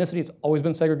race or ethnicity. It's always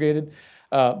been segregated.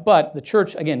 But the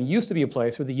church, again, used to be a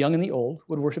place where the young and the old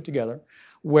would worship together,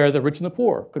 where the rich and the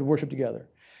poor could worship together.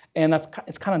 And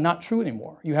it's kind of not true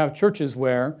anymore. You have churches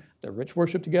where the rich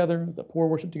worship together, the poor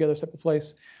worship together, separate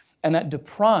place, and that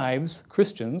deprives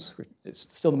Christians, it's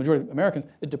still the majority of Americans,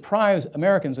 it deprives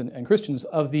Americans and Christians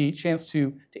of the chance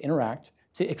to interact,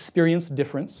 to experience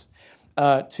difference,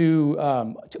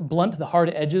 to blunt the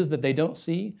hard edges that they don't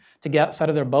see, to get outside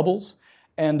of their bubbles.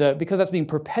 And because that's being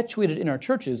perpetuated in our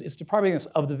churches, it's depriving us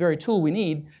of the very tool we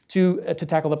need to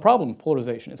tackle the problem of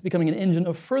polarization. It's becoming an engine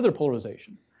of further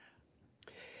polarization.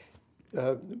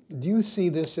 Do you see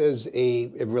this as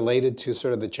related to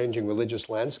sort of the changing religious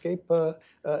landscape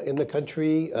in the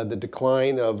country, the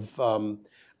decline of,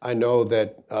 I know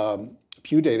that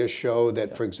Pew data show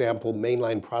that, for example,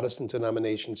 mainline Protestant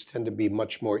denominations tend to be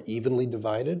much more evenly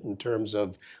divided in terms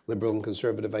of liberal and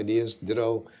conservative ideas,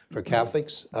 ditto for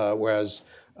Catholics, whereas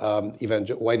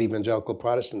white evangelical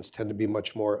Protestants tend to be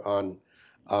much more on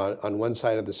one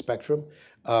side of the spectrum.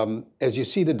 As you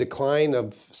see the decline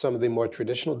of some of the more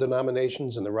traditional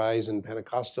denominations and the rise in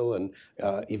Pentecostal and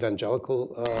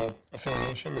evangelical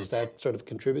affiliation, does that sort of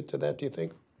contribute to that, do you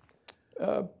think?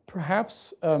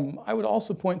 Perhaps. I would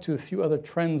also point to a few other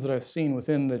trends that I've seen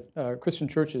within the Christian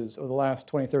churches over the last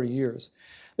 20, 30 years.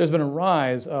 There's been a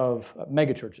rise of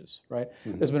megachurches, right?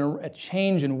 Mm-hmm. There's been a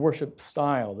change in worship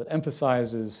style that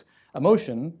emphasizes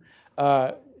emotion.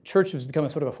 Church has become a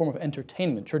sort of a form of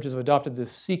entertainment. Churches have adopted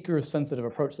this seeker-sensitive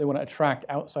approach. They want to attract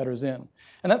outsiders in.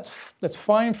 And that's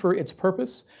fine for its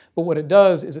purpose, but what it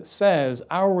does is it says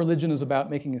our religion is about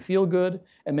making you feel good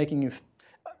and making you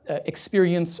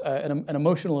experience an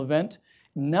emotional event,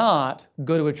 not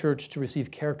go to a church to receive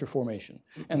character formation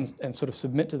and sort of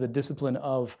submit to the discipline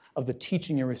of the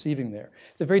teaching you're receiving there.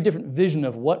 It's a very different vision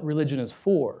of what religion is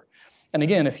for. And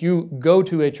again, if you go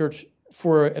to a church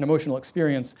for an emotional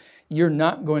experience, you're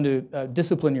not going to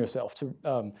discipline yourself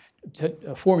to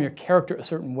form your character a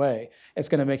certain way. It's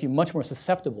going to make you much more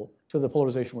susceptible to the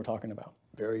polarization we're talking about.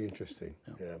 Very interesting.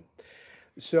 Yeah.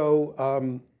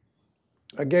 So,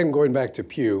 again, going back to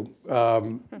Pew,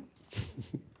 glad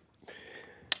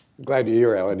you're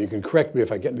here, Ellen. You can correct me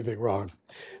if I get anything wrong.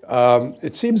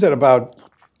 It seems that about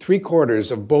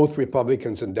 3/4 of both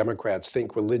Republicans and Democrats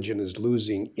think religion is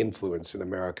losing influence in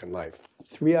American life.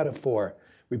 3 out of 4,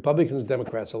 Republicans and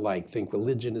Democrats alike, think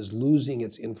religion is losing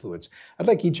its influence. I'd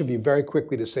like each of you very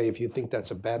quickly to say if you think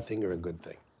that's a bad thing or a good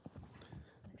thing.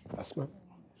 Asma?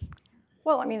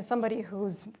 Well, I mean, somebody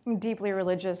who's deeply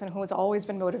religious and who's always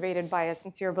been motivated by a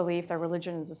sincere belief that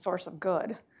religion is a source of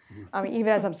good. I mean,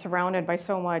 even as I'm surrounded by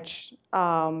so much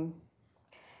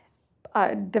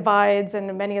divides,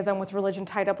 and many of them with religion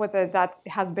tied up with it, that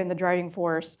has been the driving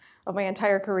force of my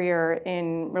entire career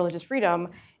in religious freedom,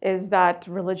 is that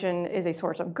religion is a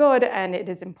source of good, and it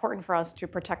is important for us to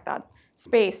protect that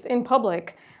space in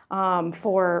public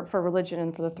for religion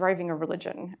and for the thriving of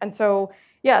religion. And so,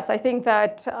 yes, I think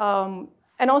that,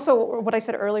 and also what I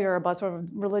said earlier about sort of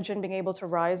religion being able to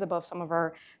rise above some of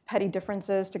our petty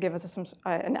differences to give us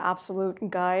an absolute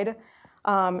guide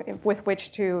with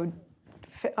which to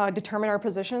determine our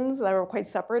positions that are quite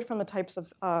separate from the types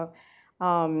of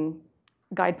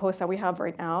guideposts that we have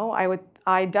right now.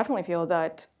 I definitely feel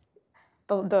that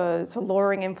the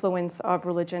lowering influence of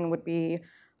religion would be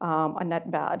a net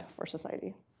bad for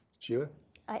society. Sheila?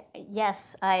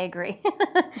 Yes, I agree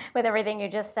with everything you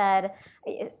just said.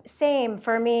 Same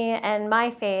for me and my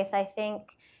faith. I think,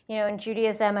 you know, in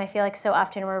Judaism, I feel like so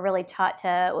often we're really taught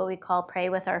to what we call pray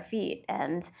with our feet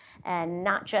and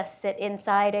not just sit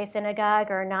inside a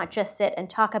synagogue or not just sit and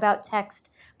talk about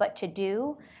text, but to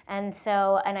do. And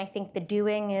I think the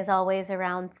doing is always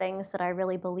around things that I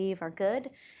really believe are good.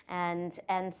 And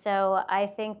so I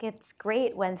think it's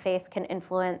great when faith can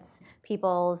influence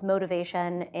people's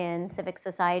motivation in civic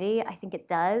society. I think it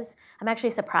does. I'm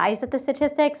actually surprised at the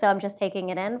statistics, so I'm just taking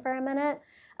it in for a minute.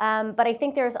 But I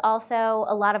think there's also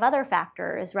a lot of other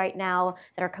factors right now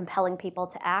that are compelling people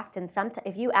to act. And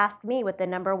if you asked me what the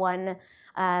number one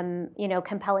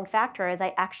compelling factor is,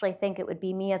 I actually think it would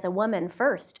be me as a woman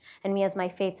first and me as my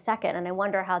faith second. And I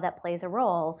wonder how that plays a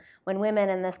role when women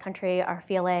in this country are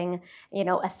feeling,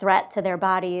 a threat to their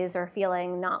bodies or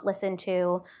feeling not listened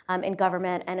to in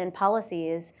government and in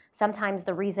policies. Sometimes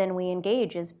the reason we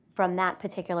engage is from that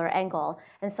particular angle.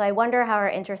 And so I wonder how our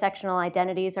intersectional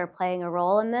identities are playing a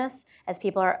role in this, as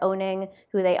people are owning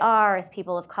who they are, as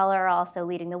people of color are also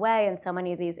leading the way in so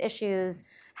many of these issues.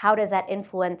 How does that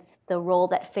influence the role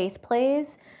that faith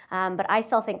plays? But I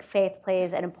still think faith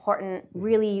plays an important,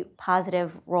 really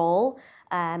positive role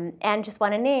And just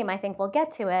want to name, I think we'll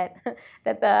get to it,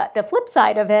 that the flip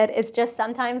side of it is just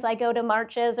sometimes I go to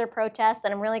marches or protests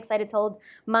and I'm really excited to hold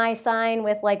my sign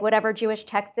with like whatever Jewish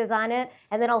text is on it.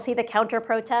 And then I'll see the counter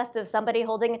protest of somebody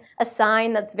holding a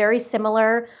sign that's very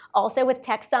similar, also with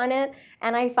text on it.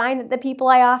 And I find that the people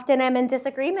I often am in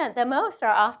disagreement the most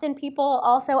are often people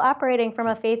also operating from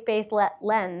a faith-based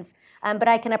lens. But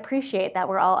I can appreciate that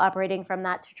we're all operating from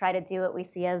that to try to do what we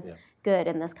see as good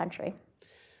in this country.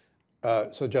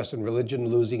 So Justin, religion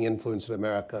losing influence in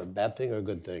America, bad thing or a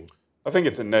good thing? I think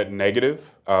it's a net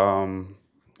negative, and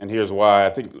here's why. I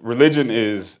think religion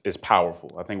is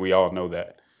powerful. I think we all know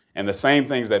that. And the same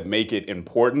things that make it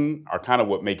important are kind of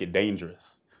what make it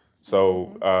dangerous.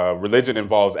 So religion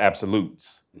involves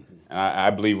absolutes. And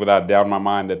I believe without doubt in my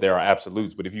mind that there are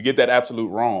absolutes. But if you get that absolute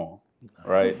wrong,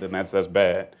 right, then that's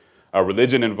bad.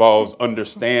 Religion involves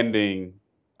understanding,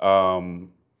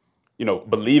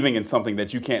 believing in something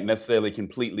that you can't necessarily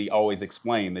completely always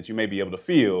explain, that you may be able to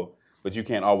feel, but you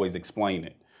can't always explain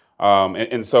it.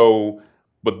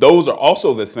 But those are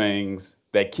also the things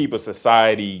that keep a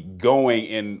society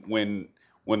going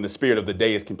when the spirit of the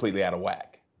day is completely out of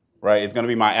whack, right? It's going to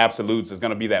be my absolutes. It's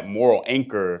going to be that moral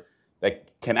anchor that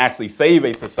can actually save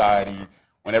a society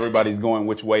when everybody's going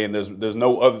which way, and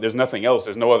there's nothing else.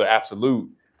 There's no other absolute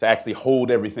to actually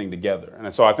hold everything together.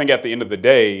 And so I think at the end of the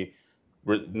day,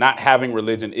 not having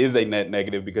religion is a net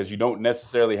negative because you don't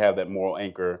necessarily have that moral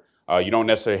anchor. You don't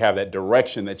necessarily have that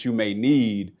direction that you may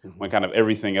need when kind of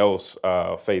everything else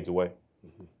fades away.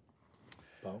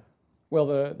 Well,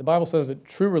 the Bible says that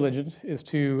true religion is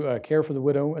to care for the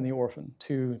widow and the orphan,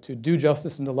 to do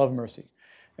justice and to love mercy.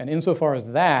 And insofar as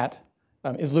that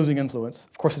is losing influence,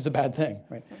 of course it's a bad thing,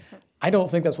 right? I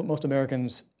don't think that's what most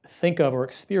Americans think of or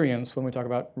experience when we talk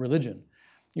about religion.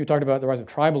 You talked about the rise of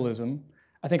tribalism.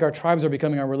 I think our tribes are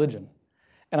becoming our religion.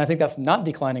 And I think that's not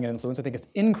declining in influence. I think it's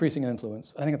increasing in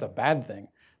influence. I think it's a bad thing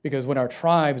because when our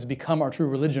tribes become our true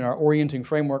religion, our orienting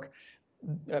framework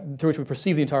through which we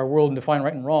perceive the entire world and define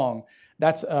right and wrong,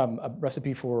 that's a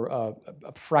recipe for a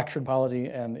fractured polity,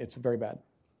 and it's very bad.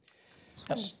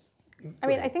 I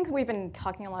mean, I think we've been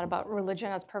talking a lot about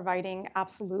religion as providing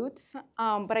absolutes,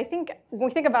 but I think when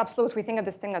we think of absolutes, we think of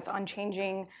this thing that's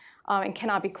unchanging and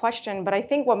cannot be questioned. But I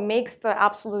think what makes the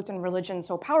absolutes in religion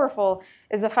so powerful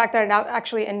is the fact that it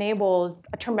actually enables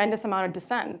a tremendous amount of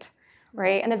dissent,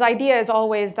 right? And this idea is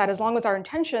always that as long as our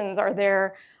intentions are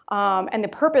there and the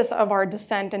purpose of our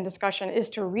dissent and discussion is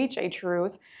to reach a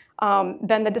truth,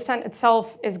 then the dissent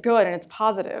itself is good and it's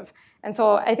positive. And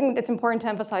so I think it's important to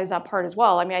emphasize that part as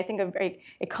well. I mean, I think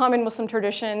a common Muslim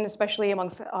tradition, especially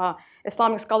amongst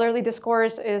Islamic scholarly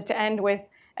discourse, is to end with,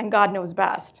 and God knows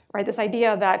best, right? This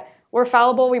idea that we're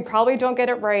fallible, we probably don't get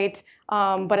it right,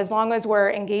 but as long as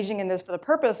we're engaging in this for the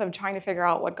purpose of trying to figure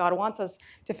out what God wants us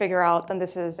to figure out, then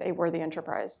this is a worthy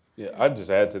enterprise. Yeah, I'd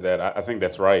just add to that. I think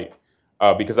that's right.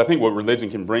 Because I think what religion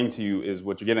can bring to you is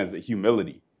what you're getting is a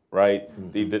humility, right?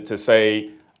 Mm-hmm. To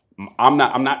say, I'm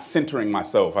not centering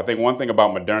myself. I think one thing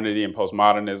about modernity and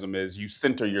postmodernism is you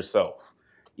center yourself.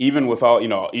 Even with all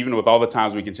the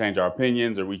times we can change our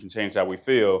opinions or we can change how we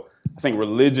feel, I think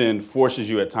religion forces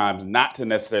you at times not to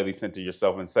necessarily center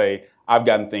yourself and say, I've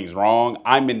gotten things wrong.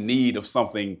 I'm in need of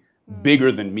something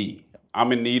bigger than me.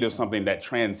 I'm in need of something that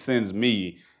transcends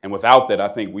me. And without that, I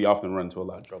think we often run into a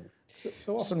lot of trouble.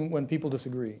 So often when people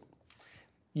disagree,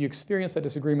 you experience that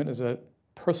disagreement as a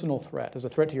personal threat, as a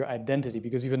threat to your identity,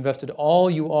 because you've invested all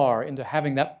you are into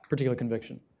having that particular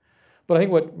conviction. But I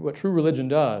think what true religion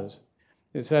does,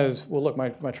 it says, well, look,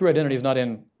 my true identity is not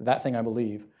in that thing I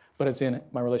believe, but it's in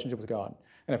my relationship with God.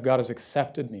 And if God has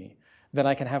accepted me, then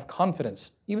I can have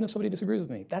confidence, even if somebody disagrees with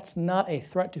me. That's not a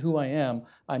threat to who I am.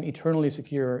 I'm eternally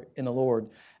secure in the Lord.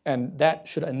 And that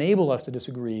should enable us to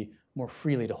disagree more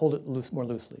freely, to hold it more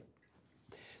loosely.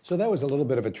 So that was a little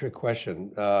bit of a trick question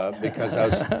because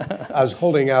I was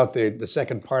holding out the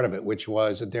second part of it, which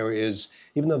was that there is,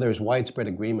 even though there's widespread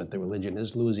agreement that religion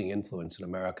is losing influence in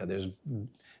America, there's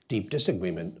deep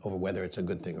disagreement over whether it's a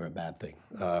good thing or a bad thing.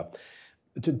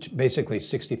 Basically,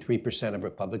 63% of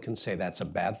Republicans say that's a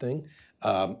bad thing.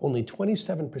 Only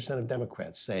 27% of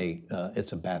Democrats say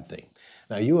it's a bad thing.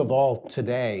 Now, you have all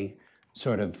today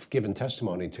sort of given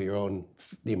testimony to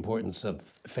the importance of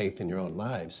faith in your own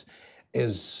lives.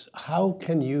 How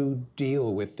can you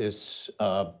deal with this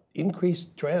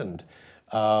increased trend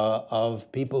of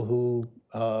people who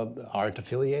aren't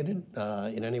affiliated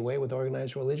in any way with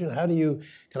organized religion?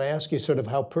 Can I ask you sort of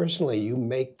how personally you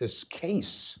make this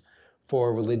case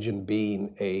for religion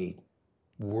being a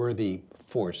worthy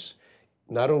force,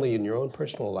 not only in your own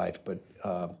personal life, but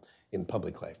in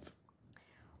public life?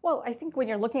 Well, I think when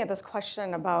you're looking at this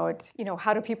question about,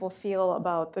 how do people feel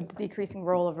about the decreasing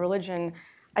role of religion,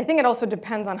 I think it also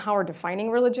depends on how we're defining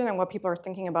religion and what people are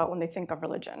thinking about when they think of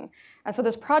religion. And so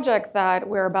this project that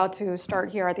we're about to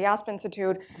start here at the Aspen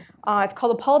Institute, it's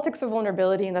called The Politics of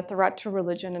Vulnerability and the Threat to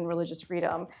Religion and Religious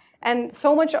Freedom. And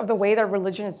so much of the way that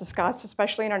religion is discussed,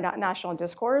 especially in our national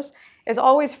discourse, is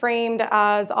always framed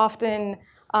as often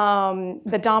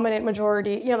the dominant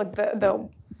majority, like the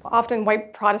often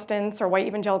white Protestants or white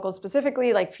evangelicals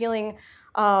specifically, like feeling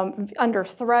under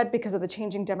threat because of the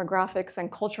changing demographics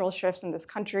and cultural shifts in this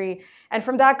country. And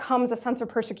from that comes a sense of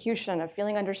persecution, of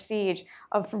feeling under siege,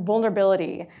 of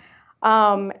vulnerability.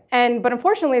 But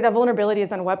unfortunately, that vulnerability is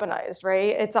unweaponized,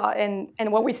 right? It's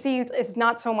and what we see is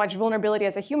not so much vulnerability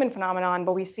as a human phenomenon,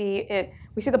 but we see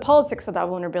the politics of that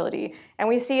vulnerability, and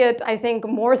we see it. I think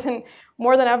more than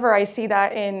ever, I see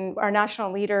that in our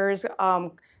national leaders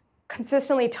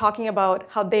consistently talking about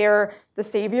how they're the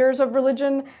saviors of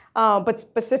religion, but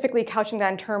specifically couching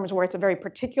that in terms where it's a very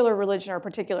particular religion or a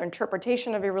particular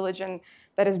interpretation of a religion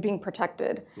that is being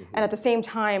protected. Mm-hmm. And at the same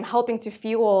time, helping to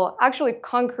fuel actually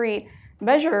concrete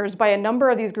measures by a number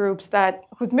of these groups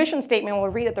whose mission statement will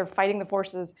read that they're fighting the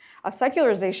forces of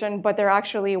secularization, but they're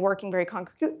actually working very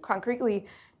concretely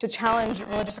to challenge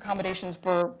religious accommodations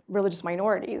for religious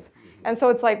minorities. Mm-hmm. And so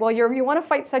it's like, well, you want to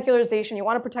fight secularization, you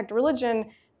want to protect religion,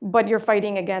 but you're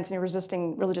fighting against and you're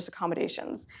resisting religious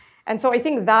accommodations. And so I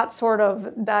think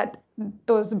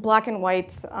those black and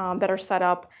whites that are set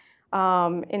up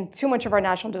in too much of our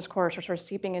national discourse are sort of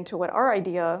seeping into what our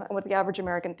idea and what the average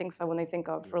American thinks of when they think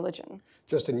of religion.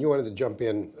 Justin, you wanted to jump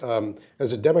in.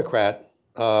 As a Democrat,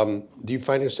 do you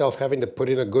find yourself having to put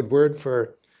in a good word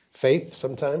for faith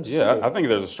sometimes? Yeah, I think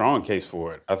there's a strong case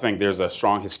for it. I think there's a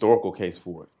strong historical case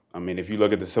for it. I mean, if you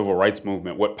look at the civil rights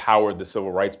movement, what powered the civil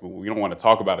rights movement? We don't want to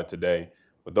talk about it today,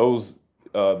 but those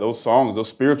songs, those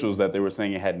spirituals that they were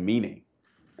singing had meaning.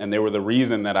 And they were the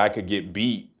reason that I could get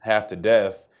beat half to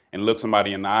death and look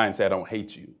somebody in the eye and say, I don't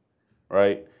hate you,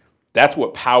 right? That's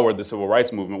what powered the civil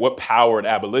rights movement. What powered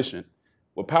abolition?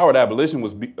 What powered abolition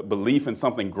was belief in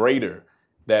something greater,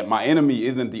 that my enemy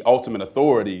isn't the ultimate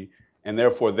authority, and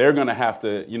therefore they're going to have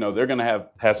to, they're going to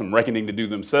have some reckoning to do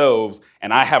themselves,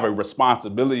 and I have a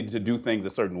responsibility to do things a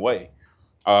certain way.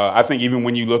 I think even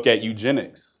when you look at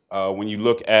eugenics, when you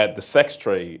look at the sex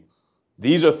trade,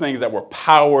 these are things that were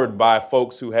powered by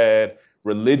folks who had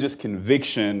religious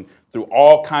conviction through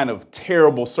all kind of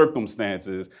terrible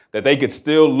circumstances, that they could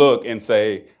still look and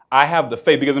say, I have the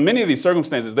faith. Because in many of these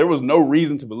circumstances, there was no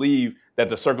reason to believe that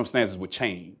the circumstances would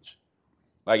change.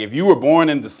 Like if you were born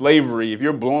into slavery, if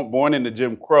you're born into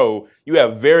Jim Crow, you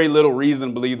have very little reason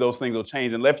to believe those things will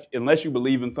change unless you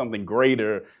believe in something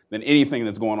greater than anything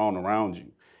that's going on around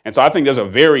you. And so I think there's a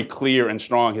very clear and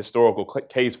strong historical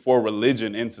case for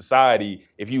religion in society.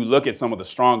 If you look at some of the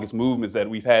strongest movements that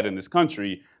we've had in this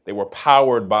country, they were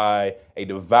powered by a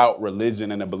devout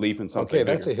religion and a belief in something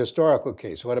bigger. Okay, that's a historical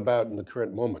case. What about in the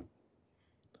current moment?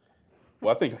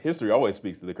 Well, I think history always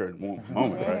speaks to the current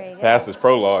moment, right? Past is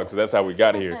prologue, so that's how we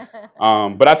got here.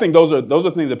 But I think those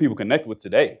are things that people connect with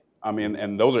today. I mean,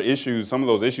 and those are issues, some of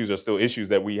those issues are still issues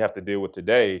that we have to deal with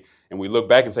today. And we look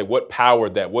back and say, what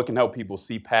powered that? What can help people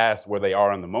see past where they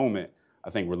are in the moment? I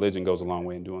think religion goes a long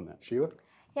way in doing that. Sheila?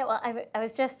 Yeah, well, I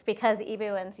was just, because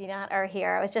Ibu and Zinat are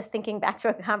here, I was just thinking back to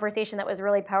a conversation that was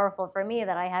really powerful for me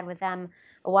that I had with them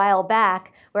a while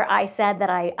back, where I said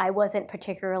that I wasn't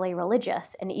particularly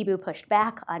religious, and Ibu pushed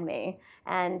back on me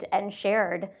and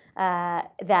shared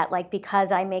that, like,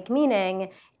 because I make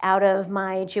meaning out of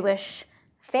my Jewish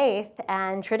faith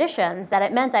and traditions, that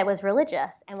it meant I was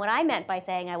religious. And what I meant by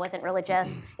saying I wasn't religious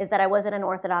is that I wasn't an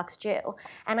Orthodox Jew.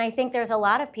 And I think there's a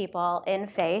lot of people in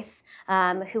faith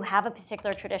who have a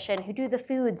particular tradition, who do the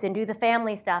foods and do the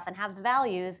family stuff and have the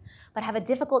values, but have a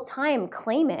difficult time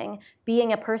claiming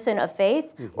being a person of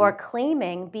faith or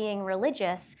claiming being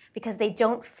religious because they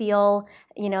don't feel,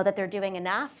 that they're doing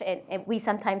enough. We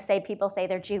sometimes say, people say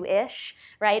they're Jewish,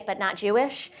 right, but not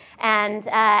Jewish. And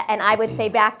I would say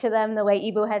back to them the way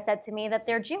Ibu has said to me, that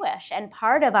they're Jewish. And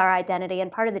part of our identity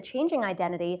and part of the changing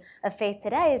identity of faith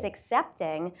today is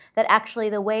accepting that actually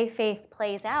the way faith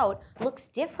plays out looks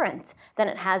different than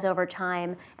it has over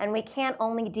time. And we can't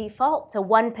only default to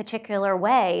one particular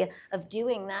way of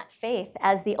doing that faith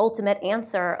as the ultimate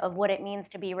answer of what it means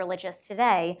to be religious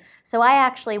today. So I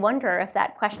actually wonder if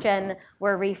that question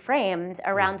were reframed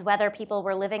around whether people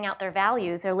were living out their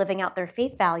values or living out their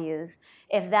faith values,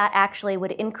 if that actually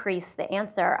would increase the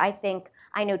answer. I think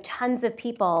I know tons of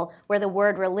people where the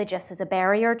word religious is a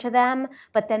barrier to them,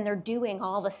 but then they're doing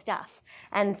all the stuff.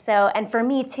 And for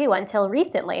me too, until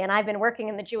recently, and I've been working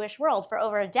in the Jewish world for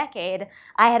over a decade,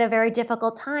 I had a very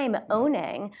difficult time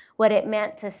owning what it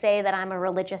meant to say that I'm a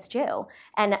religious Jew.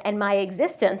 And my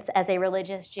existence as a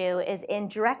religious Jew is in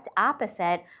direct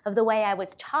opposite of the way I was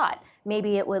taught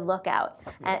maybe it would look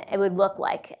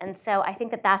like. And so I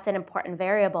think that that's an important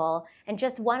variable. And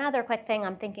just one other quick thing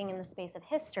I'm thinking in the space of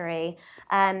history,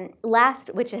 last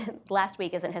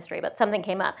week isn't history, but something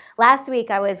came up. Last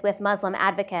week I was with Muslim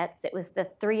advocates. It was the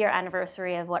 3-year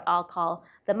anniversary of what I'll call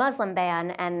the Muslim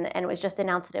ban, and it was just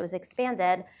announced that it was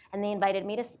expanded, and they invited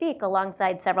me to speak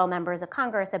alongside several members of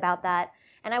Congress about that.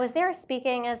 And I was there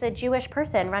speaking as a Jewish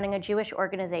person running a Jewish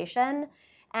organization,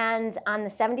 and on the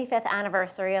 75th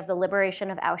anniversary of the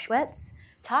liberation of Auschwitz,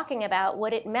 talking about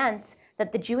what it meant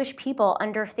that the Jewish people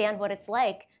understand what it's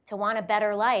like to want a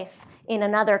better life in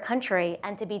another country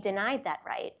and to be denied that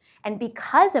right. And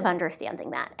because of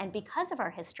understanding that, and because of our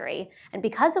history, and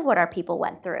because of what our people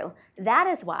went through, that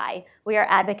is why we are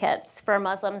advocates for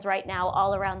Muslims right now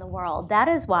all around the world. That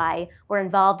is why we're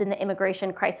involved in the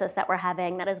immigration crisis that we're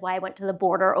having. That is why I went to the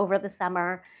border over the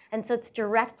summer. And so it's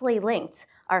directly linked,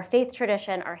 our faith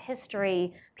tradition, our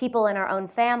history, people in our own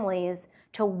families,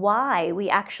 to why we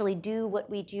actually do what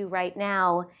we do right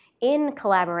now in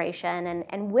collaboration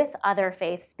and with other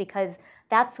faiths, because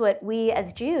that's what we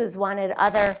as Jews wanted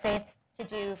other faiths to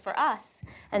do for us.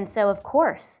 And so, of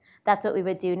course, that's what we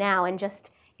would do now. And just,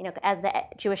 as the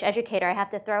Jewish educator, I have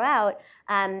to throw out,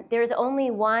 there's only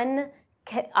one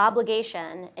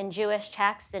obligation in Jewish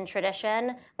text and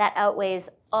tradition that outweighs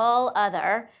all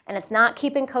other, and it's not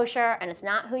keeping kosher, and it's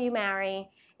not who you marry,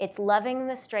 it's loving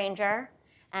the stranger.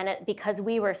 And because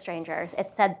we were strangers.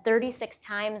 It's said 36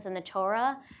 times in the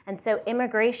Torah. And so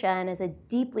immigration is a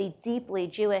deeply, deeply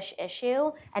Jewish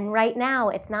issue. And right now,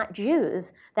 it's not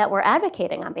Jews that we're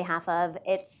advocating on behalf of.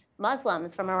 It's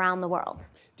Muslims from around the world.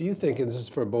 Do you think, and this is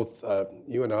for both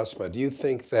you and Asma, do you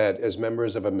think that as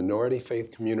members of a minority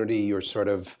faith community, you're sort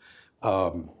of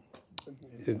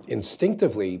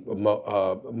instinctively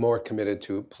more committed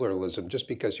to pluralism just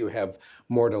because you have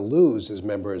more to lose as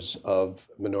members of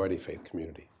minority faith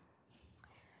community?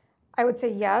 I would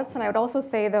say yes, and I would also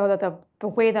say, though, that the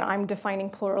way that I'm defining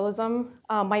pluralism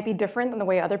might be different than the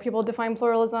way other people define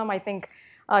pluralism. I think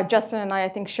Justin and I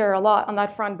think, share a lot on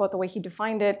that front, both the way he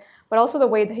defined it, but also the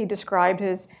way that he described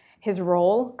his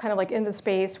role, kind of like in the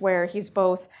space where he's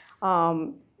both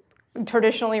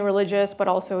traditionally religious, but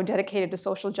also dedicated to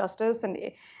social justice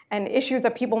and issues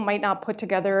that people might not put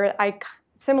together.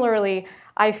 Similarly,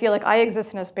 I feel like I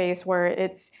exist in a space where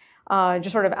it's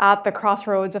just sort of at the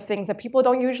crossroads of things that people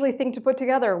don't usually think to put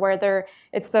together, where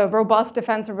it's the robust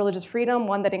defense of religious freedom,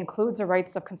 one that includes the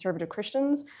rights of conservative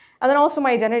Christians, and then also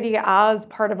my identity as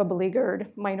part of a beleaguered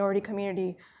minority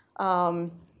community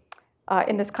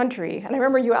in this country. And I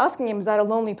remember you asking him, is that a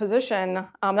lonely position?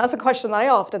 That's a question that I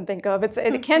often think of.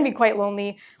 It can be quite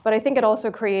lonely, but I think it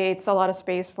also creates a lot of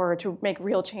space to make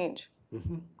real change.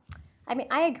 Mm-hmm. I mean,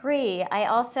 I agree.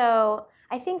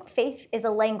 I think faith is a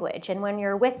language, and when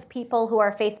you're with people who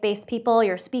are faith-based people,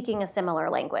 you're speaking a similar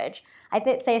language. I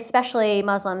say especially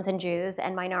Muslims and Jews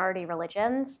and minority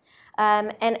religions.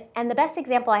 And the best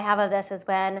example I have of this is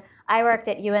when I worked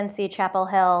at UNC Chapel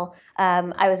Hill.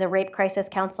 I was a rape crisis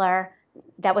counselor.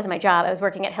 That wasn't my job. I was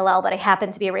working at Hillel, but I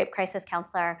happened to be a rape crisis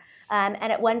counselor. And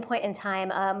at one point in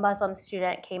time, a Muslim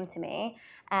student came to me,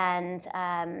 and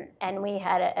we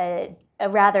had a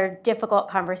rather difficult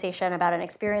conversation about an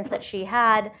experience that she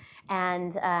had.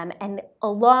 And a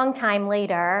long time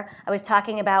later, I was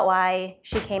talking about why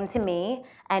she came to me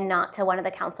and not to one of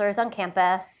the counselors on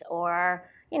campus or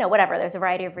whatever. There's a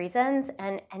variety of reasons.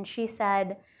 And she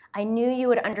said, I knew you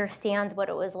would understand what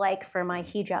it was like for my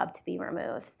hijab to be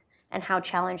removed and how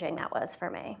challenging that was for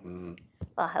me. Mm.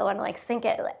 Well, I want to sink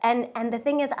it. And the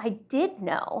thing is, I did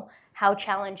know how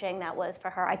challenging that was for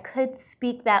her. I could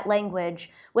speak that language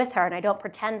with her, and I don't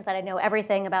pretend that I know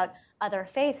everything about other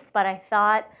faiths, but I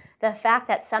thought the fact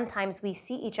that sometimes we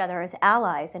see each other as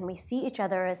allies and we see each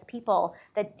other as people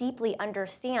that deeply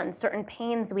understand certain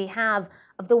pains we have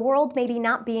of the world maybe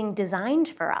not being designed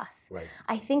for us, right,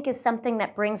 I think is something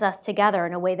that brings us together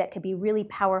in a way that could be really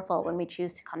powerful when we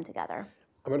choose to come together.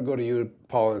 I'm going to go to you,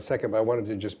 Paul, in a second, but I wanted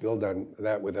to just build on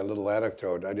that with a little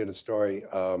anecdote. I did a story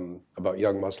about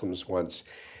young Muslims once,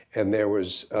 and there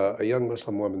was a young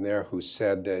Muslim woman there who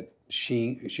said that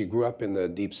she grew up in the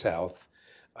Deep South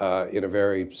in a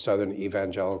very Southern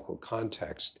evangelical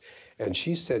context, and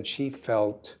she said she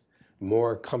felt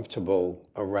more comfortable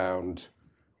around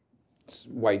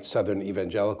white Southern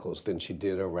evangelicals than she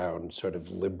did around sort of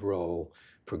liberal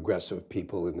progressive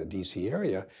people in the DC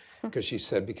area, because she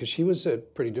said, because she was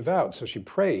pretty devout, so she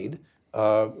prayed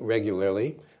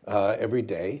regularly every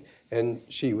day, and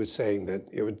she was saying that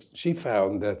she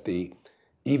found that the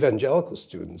evangelical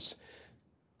students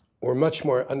were much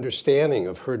more understanding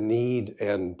of her need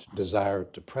and desire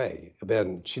to pray.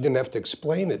 Then she didn't have to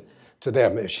explain it to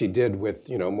them as she did with,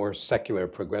 more secular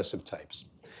progressive types.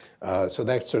 So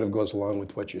that sort of goes along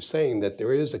with what you're saying, that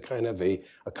there is a kind of a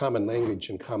common language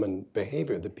and common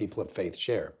behavior that people of faith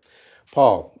share.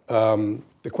 Paul,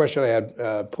 the question I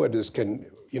had put is,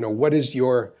 what is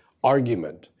your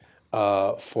argument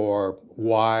for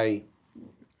why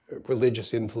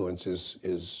religious influence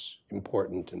is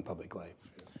important in public life?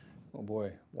 Oh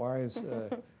boy, why is...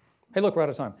 Hey, look, we're out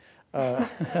of time.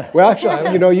 Well,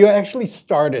 actually, you actually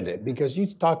started it because you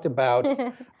talked about,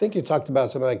 I think you talked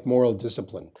about something like moral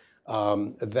discipline,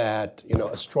 that,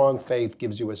 a strong faith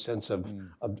gives you a sense of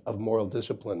moral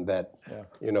discipline that,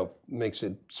 makes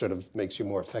you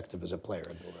more effective as a player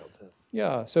in the world.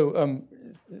 Yeah, so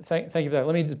thank you for that.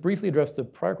 Let me just briefly address the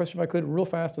prior question if I could, real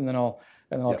fast, and then I'll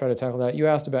try to tackle that. You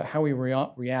asked about how we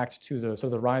react to the sort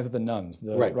of the rise of the nuns,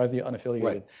 the rise of the unaffiliated.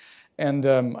 Right. And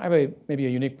I have maybe a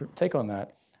unique take on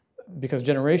that, because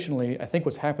generationally, I think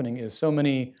what's happening is so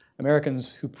many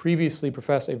Americans who previously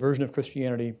professed a version of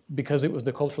Christianity because it was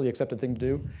the culturally accepted thing to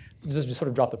do, just sort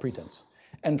of drop the pretense.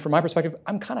 And from my perspective,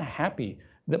 I'm kind of happy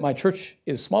that my church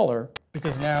is smaller,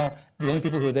 because now the only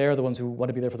people who are there are the ones who want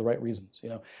to be there for the right reasons.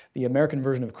 The American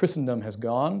version of Christendom has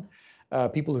gone.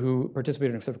 People who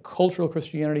participated in sort of cultural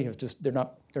Christianity have they're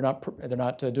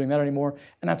not doing that anymore,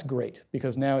 and that's great,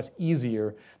 because now it's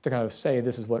easier to kind of say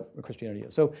this is what Christianity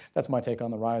is. So that's my take on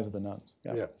the rise of the nuns.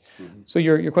 Yeah. Mm-hmm. So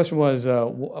your question was,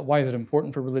 why is it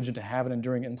important for religion to have an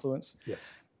enduring influence? Yes.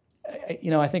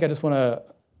 I think I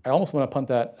almost want to punt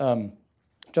that,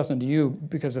 Justin, to you,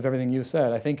 because of everything you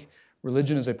said. I think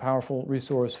religion is a powerful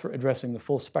resource for addressing the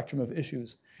full spectrum of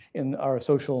issues in our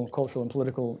social, cultural, and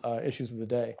political issues of the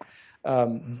day.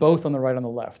 Both on the right and the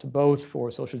left, both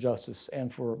for social justice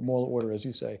and for moral order, as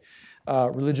you say.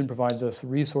 Religion provides us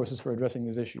resources for addressing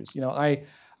these issues.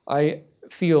 I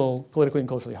feel politically and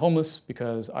culturally homeless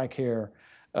because I care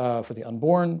for the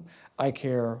unborn, I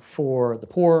care for the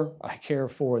poor, I care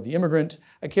for the immigrant,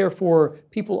 I care for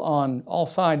people on all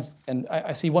sides, and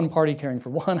I see one party caring for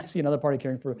one, I see another party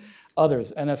caring for others,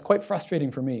 and that's quite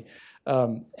frustrating for me.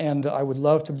 And I would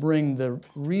love to bring the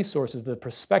resources, the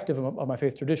perspective of my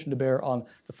faith tradition to bear on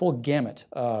the full gamut.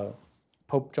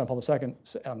 Pope John Paul II,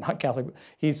 I'm not Catholic, but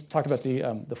he's talked about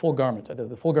the full garment,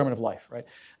 the full garment of life, right?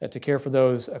 To care for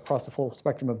those across the full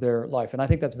spectrum of their life, and I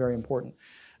think that's very important.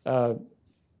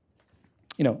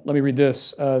 Let me read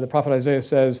this. The prophet Isaiah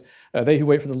says, "They who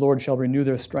wait for the Lord shall renew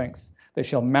their strength. They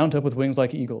shall mount up with wings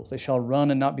like eagles. They shall run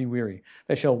and not be weary.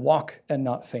 They shall walk and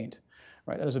not faint."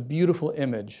 Right? That is a beautiful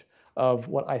image of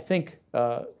what I think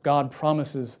God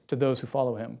promises to those who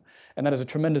follow him. And that is a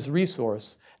tremendous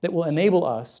resource that will enable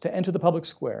us to enter the public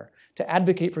square, to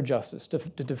advocate for justice, to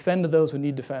defend those who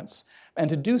need defense, and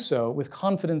to do so with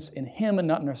confidence in him and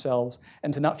not in ourselves,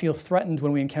 and to not feel threatened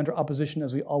when we encounter opposition,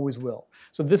 as we always will.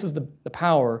 So this is the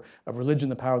power of religion,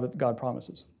 the power that God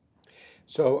promises.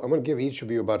 So I'm going to give each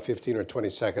of you about 15 or 20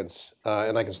 seconds,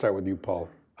 and I can start with you, Paul,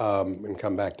 and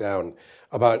come back down,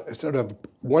 about sort of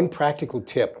one practical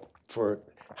tip for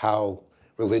how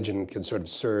religion can sort of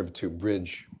serve to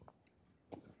bridge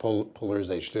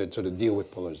polarization, to sort of deal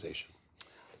with polarization.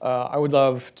 I would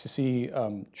love to see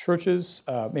churches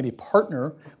maybe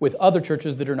partner with other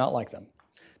churches that are not like them,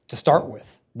 to start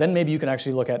with. Then maybe you can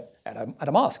actually look at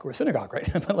a mosque or a synagogue, right?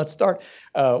 But let's start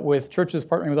with churches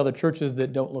partnering with other churches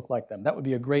that don't look like them. That would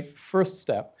be a great first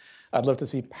step. I'd love to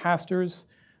see pastors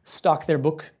stock their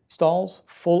book stalls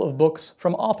full of books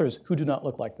from authors who do not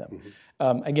look like them.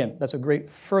 Mm-hmm. Again, that's a great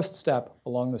first step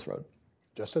along this road.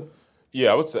 Justin?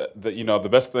 Yeah, I would say that, the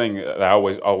best thing that I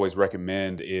always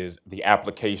recommend is the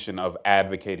application of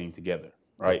advocating together,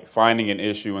 right? Finding an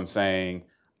issue and saying,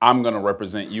 I'm going to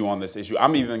represent you on this issue.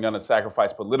 I'm even going to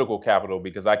sacrifice political capital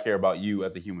because I care about you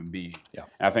as a human being. Yeah.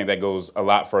 And I think that goes a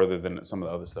lot further than some of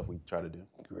the other stuff we try to do.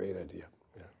 Great idea.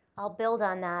 I'll build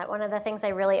on that. One of the things I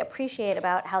really appreciate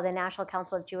about how the National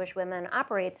Council of Jewish Women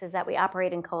operates is that we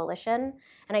operate in coalition.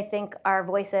 And I think our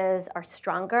voices are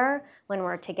stronger when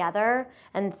we're together.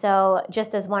 And so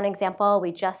just as one example,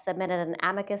 we just submitted an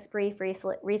amicus brief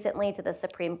recently to the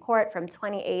Supreme Court from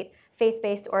 28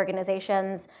 faith-based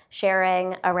organizations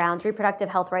sharing around reproductive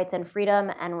health rights and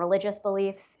freedom and religious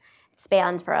beliefs.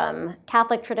 spanned from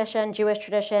Catholic tradition, Jewish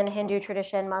tradition, Hindu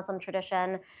tradition, Muslim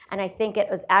tradition. And I think it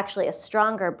was actually a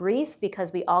stronger brief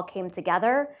because we all came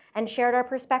together and shared our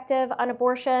perspective on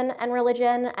abortion and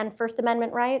religion and First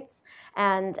Amendment rights.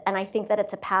 And I think that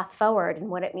it's a path forward in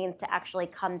what it means to actually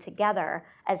come together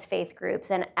as faith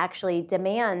groups and actually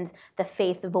demand the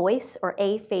faith voice or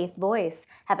a faith voice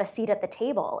have a seat at the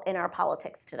table in our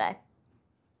politics today.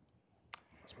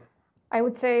 I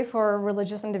would say for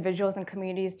religious individuals and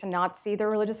communities to not see their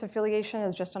religious affiliation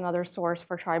as just another source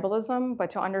for tribalism, but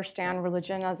to understand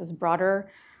religion as this broader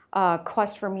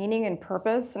quest for meaning and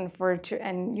purpose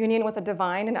and union with the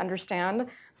divine, and understand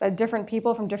that different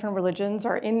people from different religions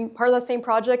are in part of the same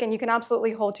project, and you can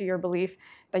absolutely hold to your belief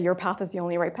that your path is the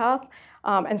only right path,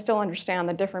 and still understand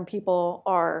that different people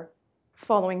are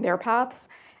following their paths.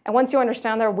 And once you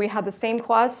understand that we have the same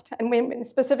quest, and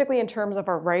specifically in terms of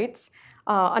our rights,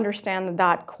 understand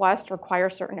that quest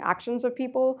requires certain actions of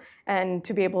people, and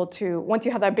to be able to, once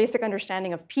you have that basic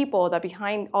understanding of people, that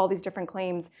behind all these different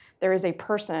claims, there is a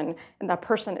person, and that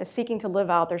person is seeking to live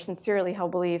out their sincerely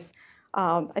held beliefs,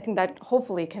 I think that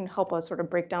hopefully can help us sort of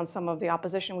break down some of the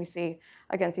opposition we see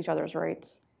against each other's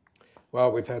rights.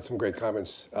 Well, we've had some great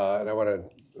comments, and I want to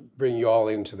bring you all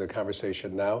into the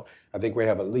conversation now. I think we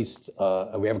have at least,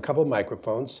 we have a couple of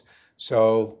microphones,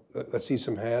 so let's see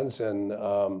some hands, and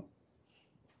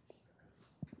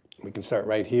we can start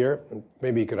right here.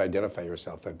 Maybe you could identify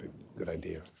yourself. That'd be a good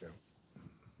idea.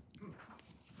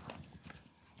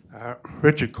 Yeah.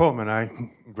 Richard Coleman. I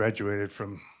graduated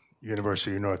from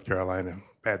University of North Carolina.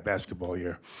 Bad basketball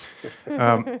year.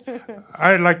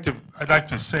 I'd like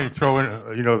to say, throw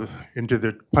in, into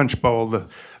the punch bowl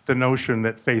the notion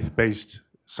that faith-based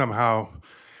somehow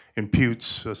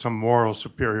imputes some moral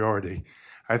superiority.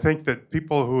 I think that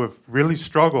people who have really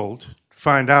struggled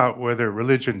find out whether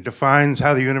religion defines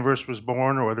how the universe was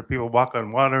born, or whether people walk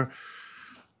on water,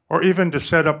 or even to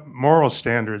set up moral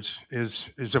standards is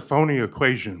a phony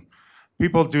equation.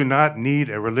 People do not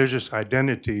need a religious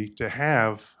identity to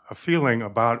have a feeling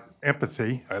about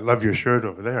empathy. I love your shirt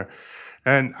over there.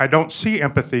 And I don't see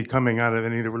empathy coming out of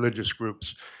any of the religious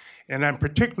groups. And I'm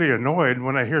particularly annoyed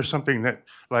when I hear something that,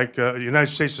 like, the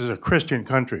United States is a Christian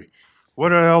country.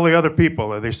 What are all the other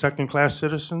people? Are they second-class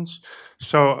citizens?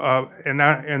 So,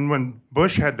 and when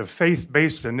Bush had the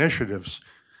faith-based initiatives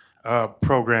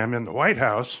program in the White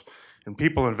House, and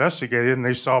people investigated, and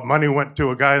they saw money went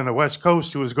to a guy on the West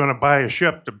Coast who was going to buy a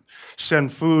ship to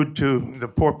send food to the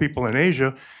poor people in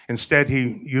Asia. Instead,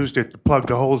 he used it to plug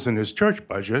the holes in his church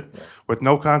budget with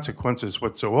no consequences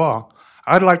whatsoever.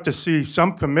 I'd like to see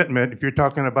some commitment, if you're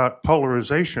talking about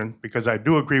polarization, because I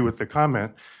do agree with the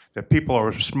comment that people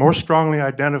are more strongly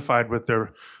identified with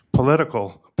their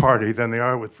political party than they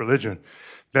are with religion,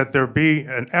 that there be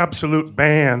an absolute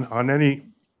ban on any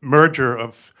merger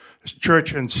of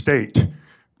church and state,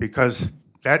 because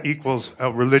that equals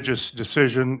a religious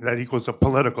decision, that equals a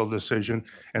political decision,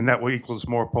 and that equals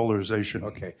more polarization.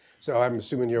 Okay, so I'm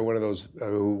assuming you're one of those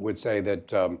who would say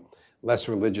that less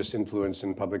religious influence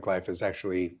in public life is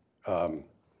actually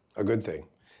a good thing.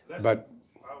 But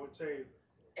I would say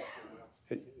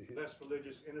less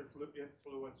religious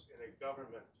influence in a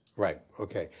government. Right,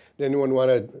 okay. Did anyone want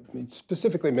to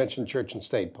specifically mention church and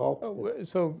state? Paul? Oh,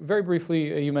 so very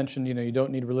briefly, you mentioned, you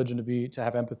don't need religion to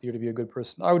have empathy or to be a good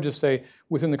person. I would just say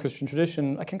within the Christian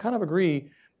tradition, I can kind of agree,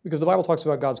 because the Bible talks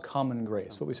about God's common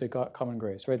grace, what we say common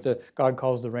grace, right? That God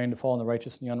calls the rain to fall on the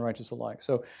righteous and the unrighteous alike.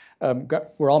 So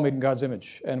we're all made in God's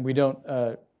image, and we don't,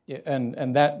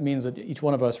 and that means that each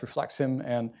one of us reflects Him,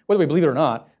 and whether we believe it or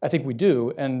not, I think we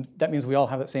do, and that means we all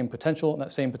have that same potential, and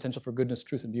that same potential for goodness,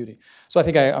 truth, and beauty. So I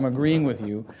think I'm agreeing with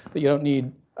you that you don't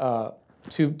need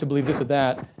to believe this or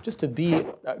that, just to be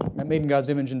made in God's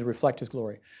image and to reflect His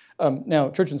glory. Now,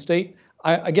 church and state,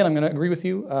 I'm going to agree with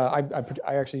you. I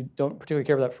actually don't particularly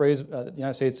care for that phrase, that the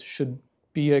United States should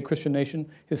be a Christian nation.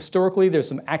 Historically, there's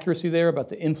some accuracy there about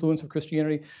the influence of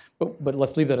Christianity, but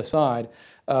let's leave that aside.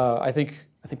 I think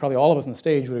probably all of us on the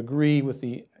stage would agree with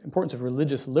the importance of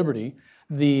religious liberty,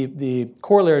 the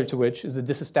corollary to which is the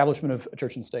disestablishment of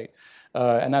church and state.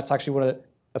 And that's actually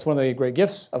that's one of the great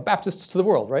gifts of Baptists to the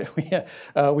world, right?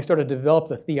 We started to develop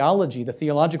the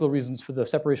theological reasons for the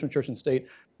separation of church and state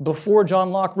before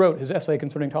John Locke wrote his essay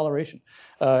concerning toleration.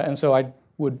 And so I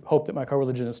would hope that my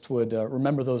co-religionists would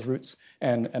remember those roots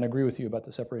and agree with you about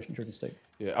the separation of church and state.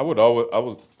 Yeah, I would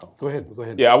always. Go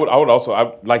ahead. Yeah,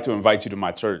 I'd like to invite you to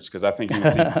my church, because I think you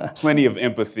would see plenty of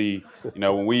empathy.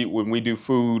 When we do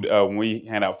food, when we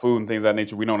hand out food and things of that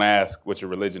nature, we don't ask what your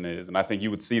religion is, and I think you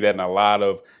would see that in a lot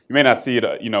of. You may not see it,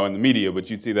 in the media, but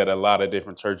you'd see that at a lot of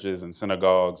different churches and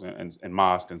synagogues and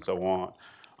mosques and so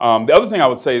on. The other thing I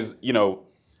would say is,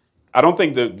 I don't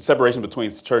think the separation between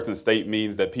church and state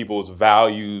means that people's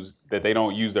values, that they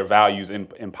don't use their values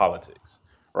in politics,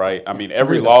 right? I mean,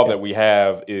 every law that we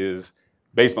have is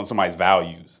based on somebody's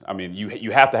values. I mean,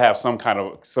 you have to have some kind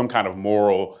of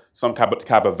moral, some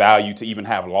type of value to even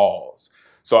have laws.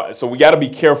 So we got to be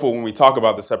careful when we talk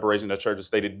about the separation of church and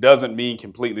state. It doesn't mean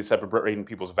completely separating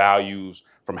people's values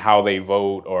from how they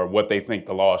vote or what they think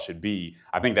the law should be.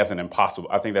 I think that's an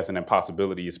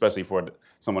impossibility, especially for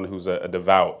someone who's a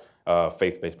devout,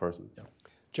 faith-based person. Yeah.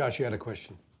 Josh, you had a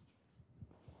question.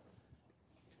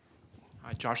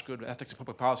 Hi, Josh Good, Ethics and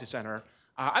Public Policy Center.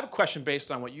 I have a question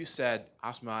based on what you said,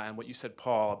 Asma, and what you said,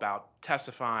 Paul, about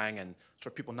testifying and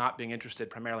sort of people not being interested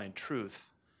primarily in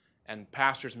truth, and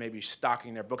pastors maybe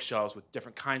stocking their bookshelves with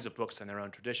different kinds of books in their own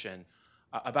tradition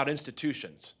about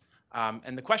institutions.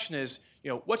 And the question is,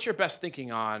 what's your best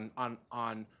thinking on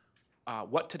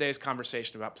what today's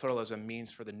conversation about pluralism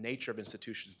means for the nature of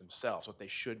institutions themselves, what they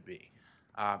should be?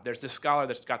 There's this scholar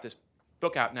that's got this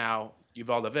book out now,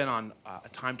 Yuval Levin, on A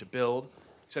Time to Build.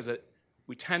 It says that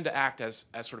we tend to act as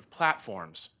sort of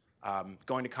platforms,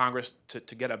 going to Congress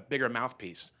to get a bigger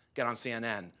mouthpiece, get on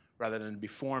CNN, rather than be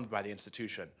formed by the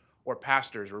institution, or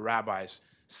pastors or rabbis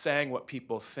saying what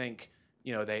people think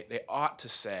they ought to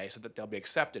say so that they'll be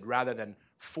accepted, rather than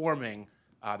forming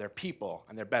their people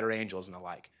and their better angels and the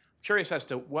like. I'm curious as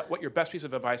to what your best piece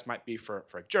of advice might be for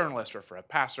a journalist or for a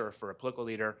pastor or for a political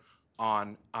leader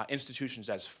on institutions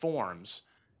as forms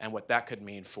and what that could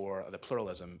mean for the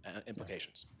pluralism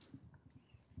implications.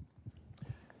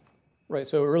 Right,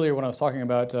 so earlier when I was talking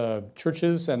about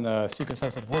churches and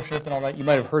seeker-sensitive worship and all that, you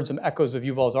might have heard some echoes of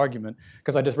Yuval's argument,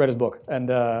 because I just read his book and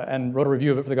wrote a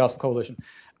review of it for the Gospel Coalition.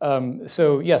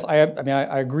 So yes, I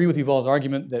agree with Yuval's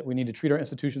argument that we need to treat our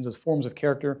institutions as forms of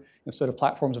character instead of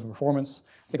platforms of performance.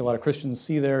 I think a lot of Christians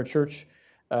see their church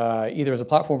either as a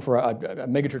platform for a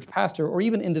megachurch pastor, or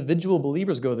even individual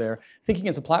believers go there thinking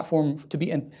it's a platform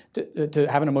to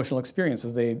have an emotional experience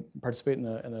as they participate in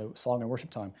the song and worship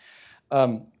time.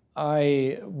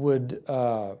 I would,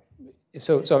 I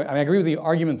agree with the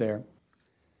argument there.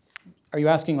 Are you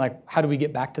asking, like, how do we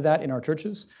get back to that in our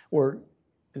churches? Or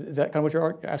is that kind of what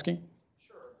you're asking?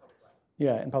 Sure, public life.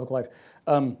 Yeah, in public life.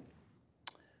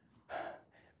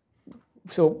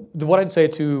 So what I'd say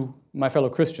to my fellow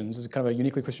Christians is kind of a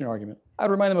uniquely Christian argument.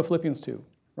 I'd remind them of Philippians 2,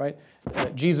 right?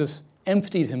 Jesus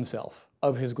emptied himself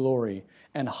of his glory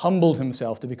and humbled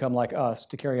himself to become like us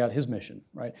to carry out his mission,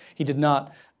 right? He did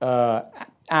not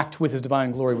act with his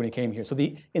divine glory when he came here. So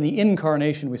in the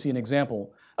incarnation, we see an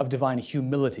example of divine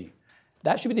humility.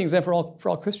 That should be the example for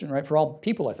all Christian, right? For all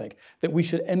people, I think, that we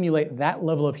should emulate that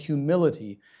level of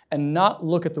humility and not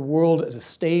look at the world as a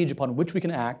stage upon which we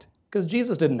can act, because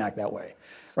Jesus didn't act that way,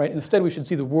 right? Instead, we should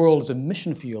see the world as a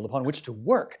mission field upon which to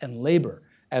work and labor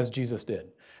as Jesus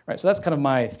did, right? So that's kind of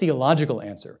my theological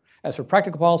answer. As for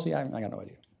practical policy, I got no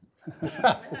idea.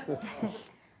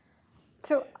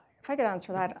 So if I could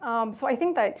answer that. So I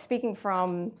think that speaking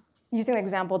from using the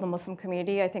example of the Muslim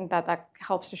community, I think that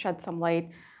helps to shed some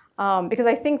light. Because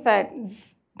I think that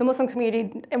the Muslim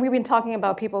community, and we've been talking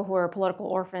about people who are political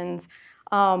orphans,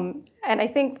 and I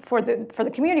think for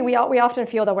the community, we often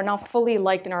feel that we're not fully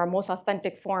liked in our most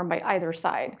authentic form by either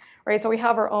side, right? So we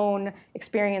have our own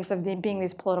experience of being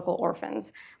these political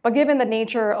orphans. But given the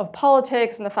nature of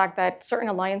politics and the fact that certain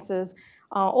alliances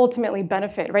ultimately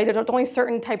benefit, right? There's only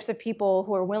certain types of people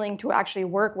who are willing to actually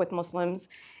work with Muslims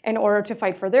in order to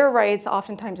fight for their rights,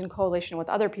 oftentimes in coalition with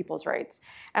other people's rights.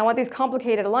 And what these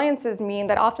complicated alliances mean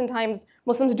that oftentimes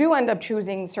Muslims do end up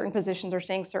choosing certain positions or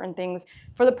saying certain things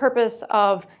for the purpose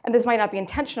of, and this might not be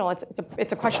intentional,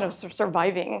 it's a question of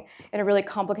surviving in a really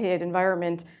complicated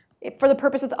environment for the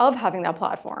purposes of having that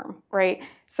platform, right?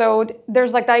 So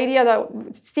there's like the idea that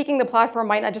seeking the platform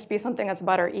might not just be something that's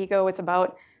about our ego, it's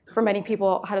about, for many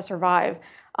people, how to survive.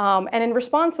 And in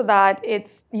response to that,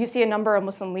 you see a number of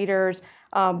Muslim leaders,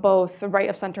 both right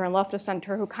of center and left of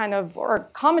center, who kind of are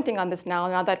commenting on this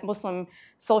now that Muslim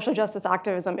social justice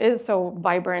activism is so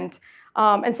vibrant,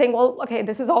 and saying, well, okay,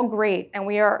 this is all great, and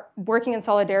we are working in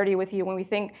solidarity with you when we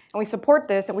think, and we support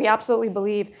this, and we absolutely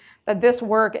believe that this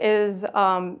work is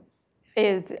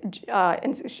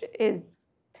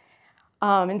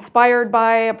inspired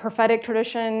by a prophetic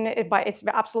tradition. It's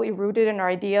absolutely rooted in our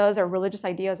ideas, our religious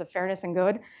ideas of fairness and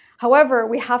good. However,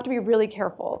 we have to be really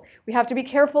careful. We have to be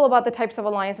careful about the types of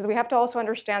alliances. We have to also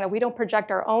understand that we don't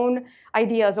project our own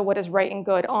ideas of what is right and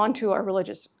good onto our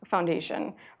religious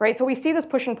foundation, right? So we see this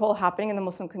push and pull happening in the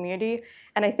Muslim community,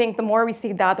 and I think the more we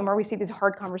see that, the more we see these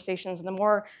hard conversations, and the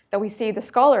more that we see the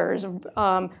scholars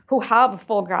who have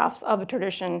full grasps of the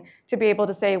tradition to be able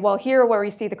to say, well, here where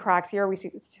we see the cracks, here we see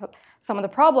some of the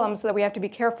problems, so that we have to be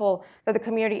careful that the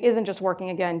community isn't just working,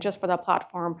 again, just for that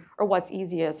platform or what's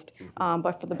easiest,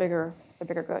 but for the bigger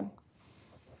good.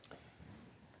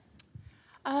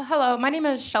 Hello, my name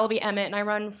is Shelby Emmett, and I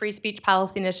run Free Speech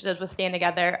Policy Initiatives with Stand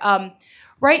Together.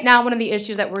 Right now, one of the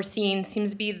issues that we're seeing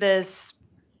seems to be this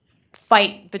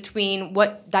fight between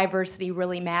what diversity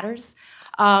really matters.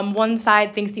 One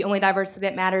side thinks the only diversity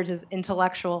that matters is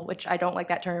intellectual, which I don't like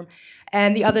that term.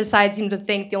 And the other side seems to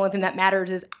think the only thing that matters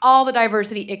is all the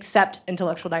diversity except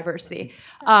intellectual diversity.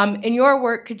 In your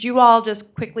work, could you all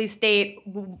just quickly state,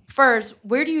 first,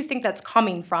 where do you think that's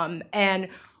coming from? And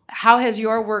how has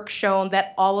your work shown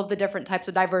that all of the different types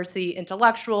of diversity,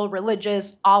 intellectual,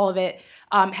 religious, all of it,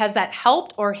 has that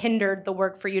helped or hindered the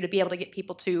work for you to be able to get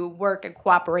people to work and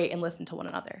cooperate and listen to one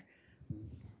another?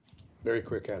 Very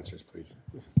quick answers, please.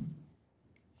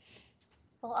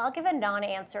 Well, I'll give a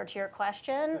non-answer to your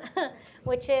question,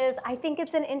 which is I think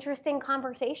it's an interesting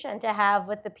conversation to have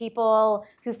with the people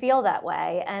who feel that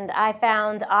way. And I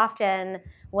found often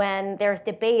when there's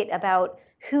debate about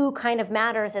who kind of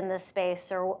matters in this space,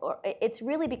 or it's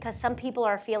really because some people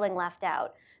are feeling left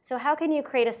out. So how can you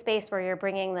create a space where you're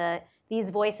bringing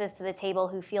these voices to the table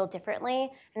who feel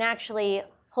differently and actually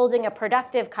holding a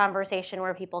productive conversation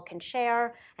where people can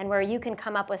share and where you can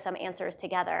come up with some answers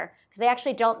together? Because I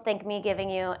actually don't think me giving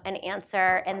you an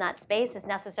answer in that space is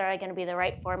necessarily going to be the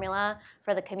right formula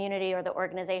for the community or the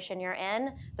organization you're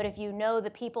in. But if you know the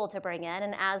people to bring in,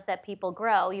 and as that people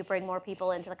grow, you bring more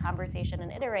people into the conversation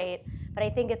and iterate. But I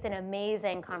think it's an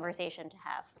amazing conversation to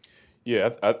have. Yeah,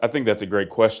 I think that's a great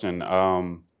question.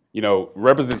 You know,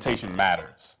 representation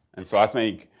matters. And so I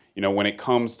think, you know, when it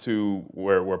comes to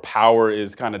where power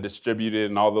is kind of distributed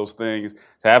and all those things,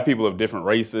 to have people of different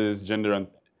races, gender, and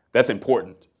that's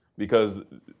important. Because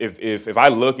if I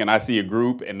look and I see a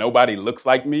group and nobody looks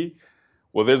like me,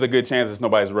 well, there's a good chance that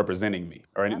nobody's representing me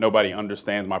or nobody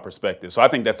understands my perspective. So I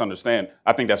think that's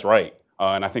right.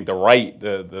 And I think the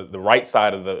right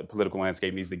side of the political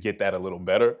landscape needs to get that a little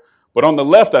better. But on the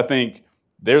left, I think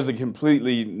there's a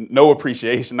completely little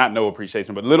appreciation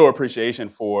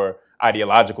for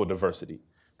ideological diversity,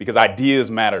 because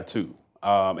ideas matter too.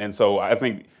 And so I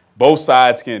think both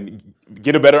sides can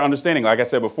get a better understanding, like I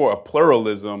said before, of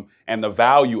pluralism and the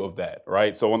value of that,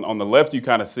 right? So on the left, you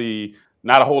kind of see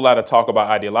not a whole lot of talk about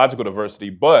ideological diversity,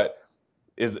 but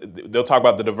they'll talk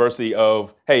about the diversity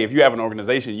of, hey, if you have an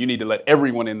organization, you need to let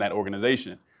everyone in that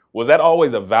organization. Was that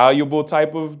always a valuable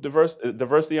type of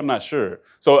diversity? I'm not sure.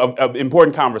 So an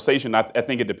important conversation. I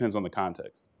think it depends on the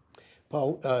context.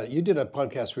 Paul, you did a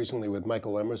podcast recently with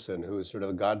Michael Emerson, who is sort of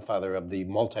the godfather of the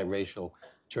multiracial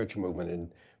church movement.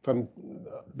 And from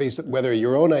whether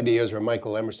your own ideas or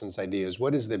Michael Emerson's ideas,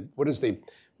 what is the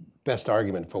best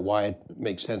argument for why it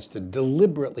makes sense to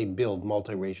deliberately build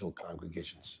multiracial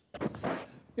congregations?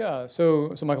 Yeah,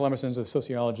 so Michael Emerson's a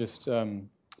sociologist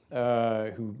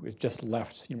who has just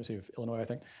left University of Illinois, I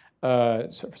think,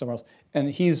 for somewhere else.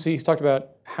 And he's talked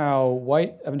about how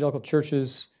white evangelical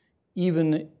churches,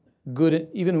 even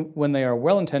when they are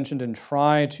well-intentioned and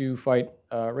try to fight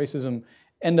racism,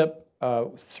 end up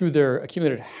through their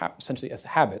accumulated essentially as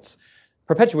habits,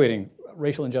 perpetuating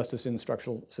racial injustice in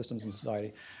structural systems in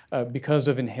society because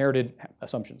of inherited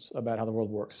assumptions about how the world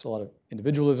works, a lot of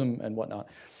individualism and whatnot.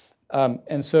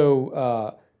 And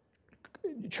so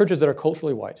churches that are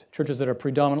culturally white, churches that are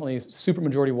predominantly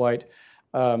supermajority white,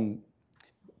 they're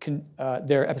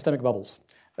epistemic bubbles.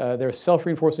 They're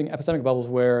self-reinforcing epistemic bubbles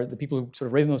where the people who sort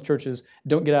of raised in those churches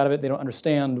don't get out of it. They don't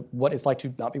understand what it's like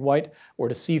to not be white or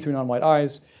to see through non-white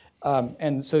eyes.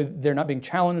 And so they're not being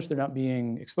challenged. They're not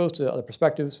being exposed to other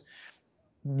perspectives.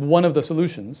 One of the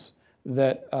solutions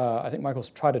that I think Michael's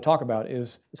tried to talk about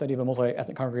is this idea of a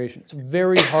multi-ethnic congregation. It's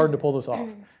very hard to pull this off,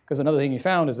 because another thing he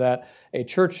found is that a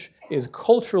church is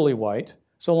culturally white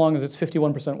so long as it's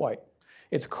 51% white.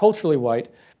 It's culturally white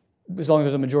as long as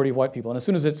there's a majority of white people. And as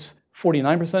soon as it's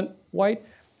 49% white,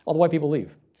 all the white people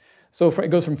leave. So it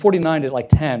goes from 49 to like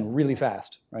 10 really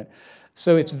fast, right?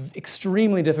 So it's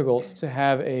extremely difficult to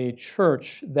have a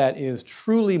church that is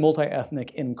truly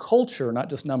multi-ethnic in culture, not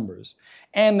just numbers,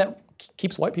 and that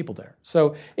keeps white people there.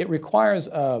 So it requires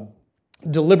a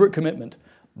deliberate commitment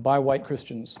by white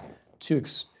Christians to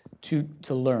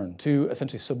learn, to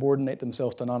essentially subordinate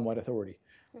themselves to non-white authority.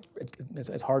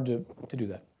 It's hard to do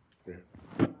that.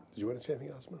 Yeah. Did you want to say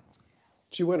anything, Asma?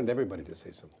 She wanted everybody to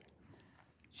say something.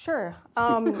 Sure.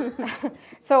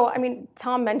 So, I mean,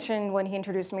 Tom mentioned when he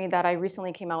introduced me that I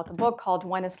recently came out with a book called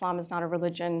When Islam is Not a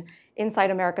Religion,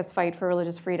 Inside America's Fight for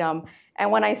Religious Freedom. And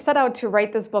when I set out to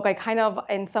write this book, I kind of,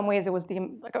 in some ways, it was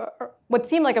what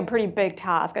seemed like a pretty big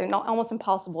task, an almost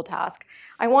impossible task.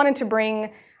 I wanted to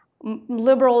bring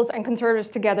liberals and conservatives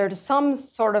together to some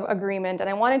sort of agreement, and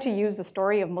I wanted to use the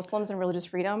story of Muslims and religious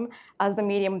freedom as the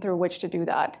medium through which to do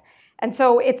that. And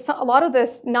so it's a lot of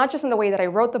this, not just in the way that I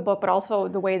wrote the book, but also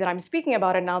the way that I'm speaking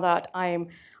about it now that I'm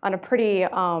on a pretty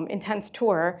intense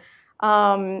tour,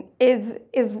 is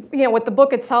with the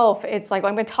book itself, it's like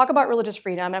I'm going to talk about religious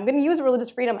freedom. And I'm going to use religious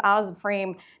freedom as a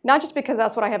frame, not just because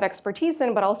that's what I have expertise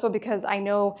in, but also because I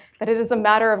know that it is a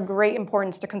matter of great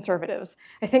importance to conservatives.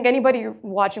 I think anybody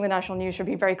watching the national news should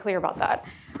be very clear about that.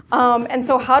 And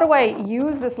so how do I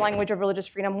use this language of religious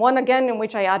freedom? One, again, in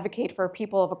which I advocate for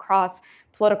people of across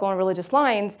political and religious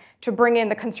lines to bring in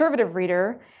the conservative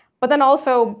reader, but then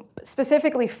also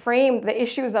specifically frame the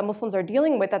issues that Muslims are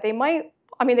dealing with that they might,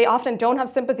 they often don't have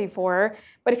sympathy for,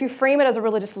 but if you frame it as a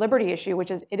religious liberty issue,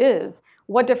 which it is,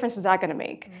 what difference is that going to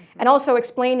make? Mm-hmm. And also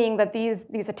explaining that these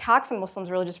attacks on Muslims'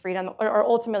 religious freedom are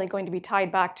ultimately going to be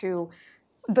tied back to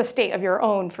the state of your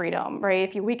own freedom, right?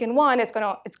 If you weaken one, it's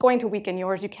going to weaken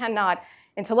yours. You cannot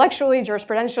intellectually,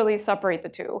 jurisprudentially separate the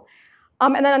two.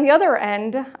 And then on the other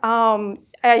end,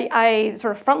 I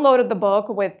sort of front-loaded the book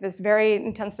with this very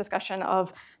intense discussion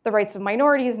of the rights of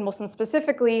minorities and Muslims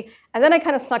specifically, and then I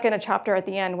kind of snuck in a chapter at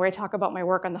the end where I talk about my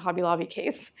work on the Hobby Lobby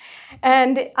case.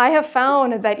 And I have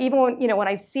found that even when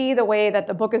I see the way that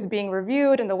the book is being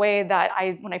reviewed and the way that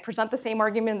when I present the same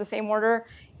argument in the same order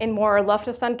in more left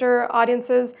of center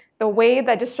audiences, the way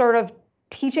that just sort of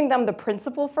teaching them the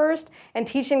principle first and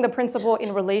teaching the principle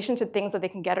in relation to things that they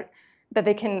can get, that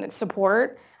they can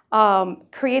support,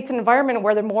 creates an environment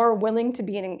where they're more willing to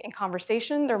be in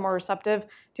conversation, they're more receptive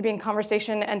to be in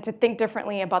conversation and to think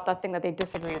differently about that thing that they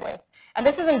disagree with. And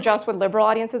this isn't just with liberal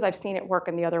audiences, I've seen it work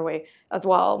in the other way as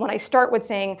well. When I start with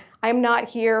saying, I'm not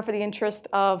here for the interest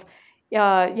of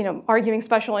arguing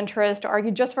special interest, to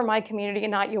argue just for my community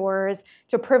and not yours,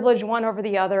 to privilege one over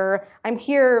the other. I'm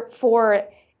here for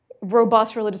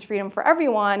robust religious freedom for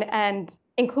everyone, and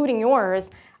including yours.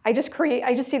 I just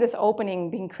see this opening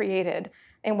being created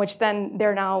in which then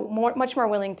they're now much more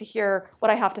willing to hear what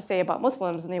I have to say about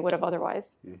Muslims than they would have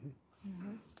otherwise. Mm-hmm.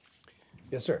 Mm-hmm.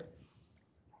 Yes, sir.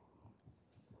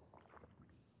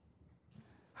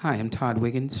 Hi, I'm Todd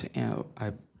Wiggins.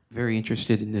 I'm very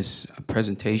interested in this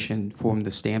presentation from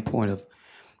the standpoint of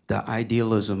the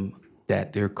idealism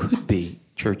that there could be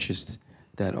churches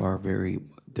that are very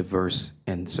diverse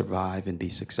and survive and be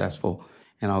successful.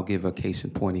 And I'll give a case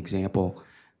in point example.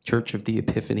 Church of the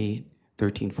Epiphany,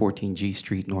 1314 G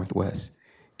Street Northwest,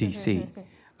 DC.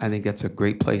 I think that's a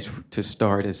great place to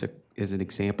start as an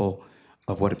example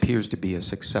of what appears to be a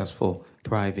successful,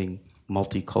 thriving,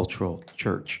 multicultural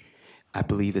church. I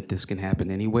believe that this can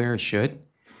happen anywhere, it should.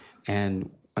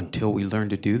 And until we learn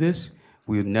to do this,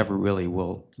 we never really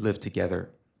will live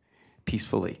together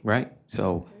peacefully, right?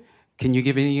 So can you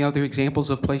give any other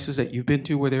examples of places that you've been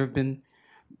to where there have been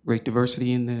great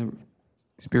diversity in the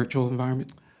spiritual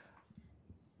environment?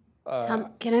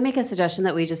 Tom, can I make a suggestion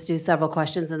that we just do several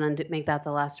questions and then make that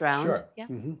the last round? Sure. Yeah.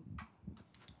 Mm-hmm.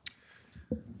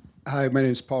 Hi, my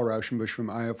name is Paul Rauschenbusch from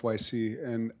IFYC,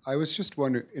 and I was just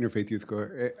wondering, Interfaith Youth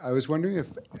Corps, I was wondering if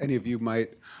any of you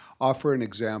might offer an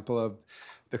example of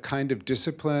the kind of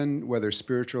discipline, whether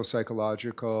spiritual,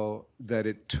 psychological, that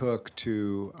it took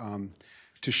to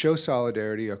show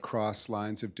solidarity across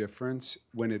lines of difference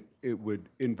when it would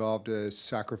involve a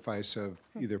sacrifice of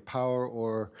either power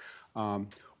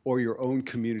or your own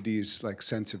community's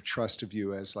sense of trust of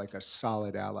you as a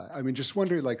solid ally. I mean, just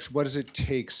wondering what does it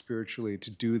take spiritually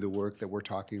to do the work that we're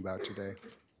talking about today?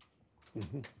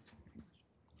 Mm-hmm.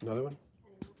 Another one?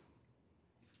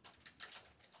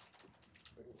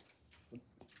 I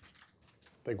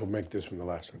think we'll make this one the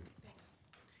last one.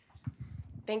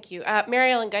 Thank you.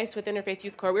 Mary Ellen Geis with Interfaith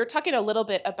Youth Corps. We were talking a little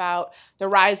bit about the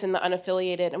rise in the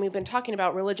unaffiliated, and we've been talking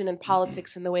about religion and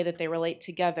politics and the way that they relate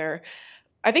together.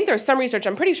 I think there's some research,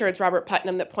 I'm pretty sure it's Robert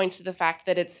Putnam, that points to the fact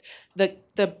that it's the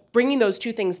bringing those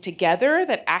two things together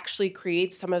that actually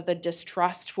creates some of the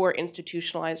distrust for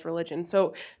institutionalized religion.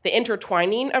 So the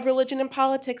intertwining of religion and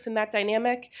politics and that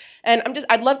dynamic. And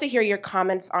I'd love to hear your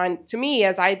comments on, to me,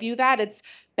 as I view that, it's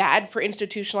bad for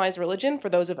institutionalized religion, for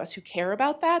those of us who care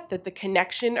about that the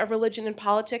connection of religion and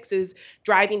politics is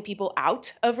driving people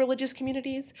out of religious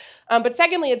communities. But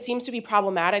secondly, it seems to be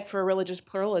problematic for religious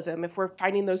pluralism if we're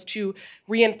finding those two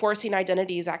reinforcing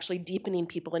identities actually deepening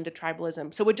people into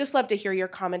tribalism. So would just love to hear your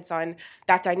comments on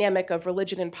that dynamic of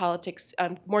religion and politics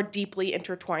more deeply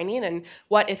intertwining, and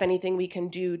what, if anything, we can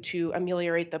do to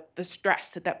ameliorate the stress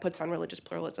that puts on religious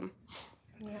pluralism.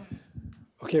 Yeah.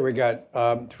 Okay, we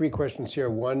got 3 questions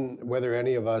here. One, whether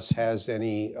any of us has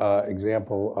any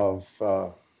example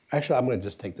of, actually, I'm going to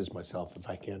just take this myself if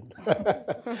I can.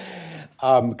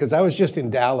 Because I was just in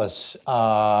Dallas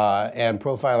and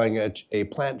profiling a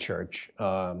plant church.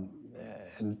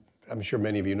 And I'm sure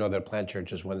many of you know that a plant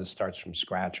church is one that starts from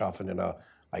scratch, often in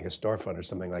like a storefront or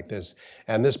something like this.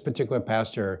 And this particular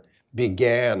pastor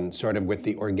began sort of with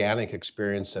the organic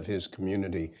experience of his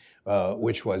community,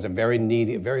 which was a very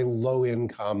needy, very low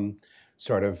income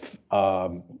sort of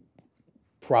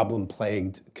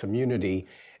problem-plagued community.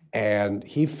 And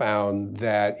he found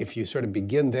that if you sort of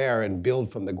begin there and build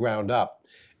from the ground up,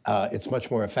 it's much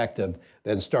more effective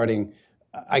than starting.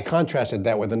 I contrasted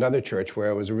that with another church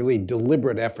where it was a really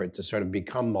deliberate effort to sort of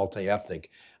become multi-ethnic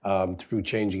through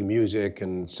changing music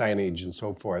and signage and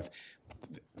so forth.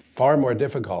 Far more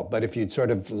difficult, but if you'd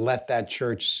sort of let that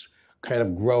church kind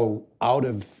of grow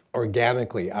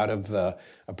organically out of a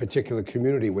particular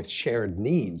community with shared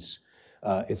needs,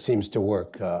 it seems to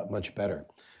work much better.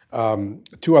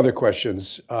 2 other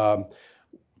questions.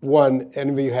 One,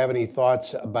 any of you have any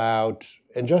thoughts about,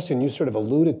 and Justin, you sort of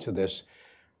alluded to this,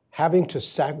 having to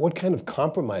what kind of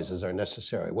compromises are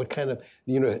necessary? What kind of,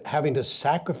 having to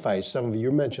sacrifice some of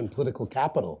you mentioned political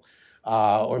capital,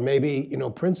 or maybe,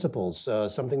 principles,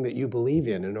 something that you believe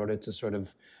in order to sort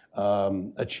of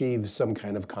achieve some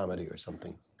kind of comedy or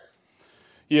something.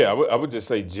 Yeah, I would just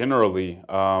say generally,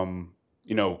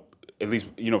 at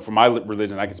least, for my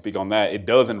religion, I can speak on that. It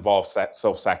does involve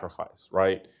self-sacrifice,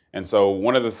 right? And so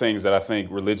one of the things that I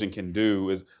think religion can do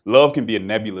is love can be a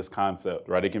nebulous concept,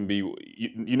 right? It can be,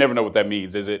 you never know what that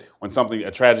means. Is it when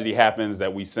a tragedy happens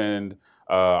that we send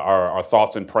our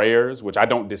thoughts and prayers, which I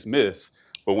don't dismiss,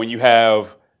 but when you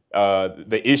have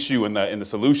the issue and the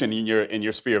solution in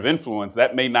your sphere of influence,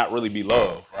 that may not really be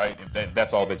love, right? If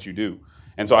that's all that you do.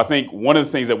 And so I think one of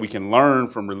the things that we can learn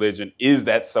from religion is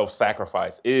that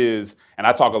self-sacrifice and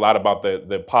I talk a lot about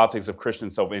the politics of Christian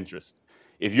self-interest.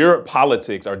 If your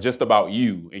politics are just about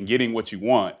you and getting what you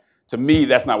want, to me,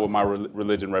 that's not what my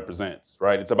religion represents,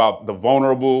 right? It's about the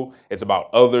vulnerable, it's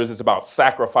about others, it's about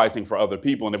sacrificing for other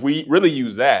people. And if we really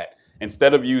use that,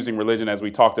 instead of using religion, as we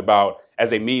talked about,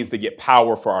 as a means to get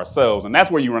power for ourselves, and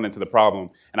that's where you run into the problem.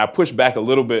 And I push back a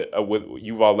little bit with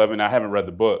Yuval Levin. I haven't read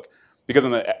the book, because in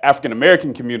the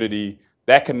African-American community,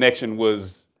 that connection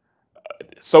was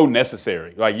so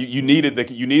necessary. Like you needed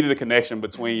the connection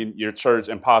between your church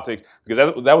and politics,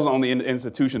 because that was the only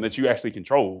institution that you actually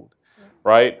controlled,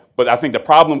 right? But I think the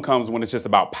problem comes when it's just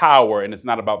about power and it's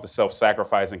not about the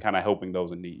self-sacrifice and kind of helping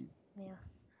those in need. Yeah,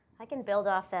 I can build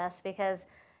off this because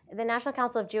the National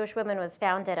Council of Jewish Women was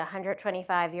founded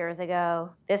 125 years ago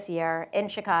this year in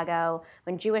Chicago,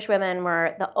 when Jewish women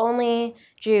were the only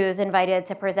Jews invited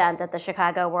to present at the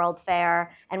Chicago World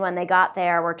Fair, and when they got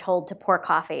there were told to pour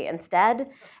coffee instead.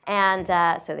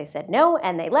 And so they said no,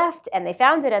 and they left, and they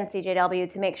founded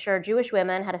NCJW to make sure Jewish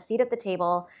women had a seat at the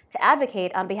table to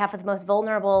advocate on behalf of the most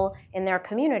vulnerable in their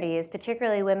communities,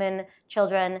 particularly women,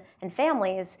 children, and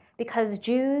families, because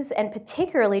Jews, and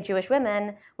particularly Jewish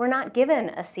women, were not given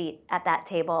a seat at that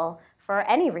table for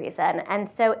any reason. And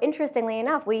so interestingly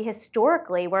enough, we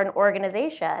historically were an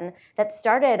organization that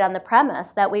started on the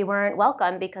premise that we weren't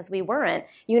welcome because we weren't.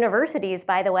 Universities,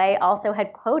 by the way, also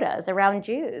had quotas around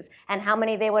Jews and how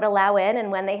many they would allow in,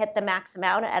 and when they hit the max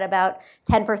amount at about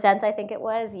 10%, I think it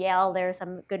was, Yale, there's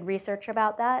some good research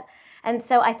about that. And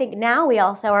so I think now we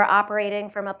also are operating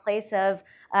from a place of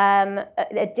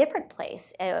a different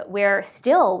place where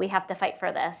still we have to fight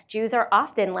for this. Jews are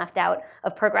often left out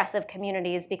of progressive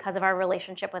communities because of our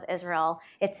relationship with Israel.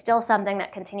 It's still something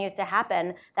that continues to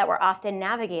happen that we're often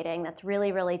navigating that's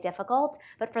really, really difficult.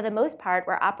 But for the most part,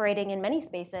 we're operating in many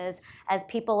spaces as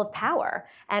people of power.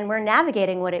 And we're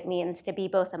navigating what it means to be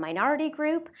both a minority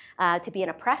group, to be an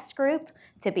oppressed group,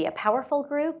 to be a powerful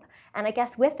group. And I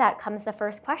guess with that comes the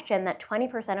first question that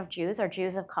 20% of Jews are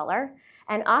Jews of color.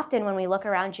 And often when we look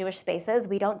around Jewish spaces,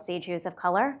 we don't see Jews of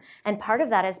color. And part of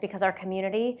that is because our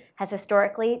community has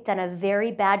historically done a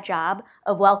very bad job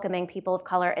of welcoming people of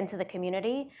color into the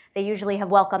community. They usually have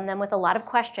welcomed them with a lot of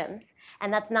questions,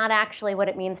 and that's not actually what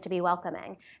it means to be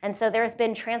welcoming. And so there's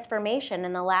been transformation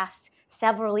in the last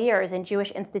several years in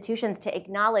Jewish institutions to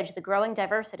acknowledge the growing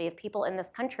diversity of people in this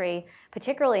country,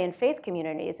 particularly in faith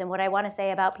communities. And what I want to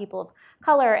say about people of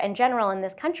color in general in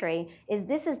this country is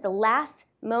this is the last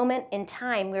moment in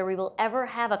time where we will ever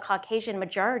have a Caucasian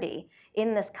majority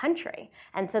in this country.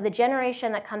 And so the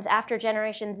generation that comes after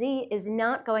Generation Z is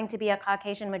not going to be a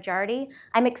Caucasian majority.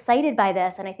 I'm excited by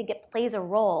this, and I think it plays a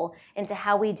role into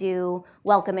how we do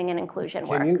welcoming and inclusion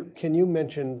work. Can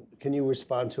you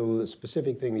respond to a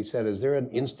specific thing he said? Is there an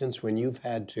instance when you've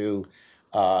had to,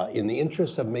 in the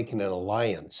interest of making an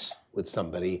alliance with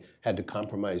somebody, had to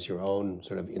compromise your own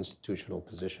sort of institutional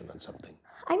position on something?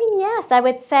 I mean, yes, I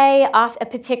would say,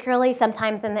 particularly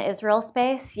sometimes in the Israel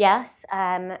space, yes.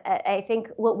 I think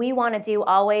what we want to do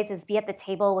always is be at the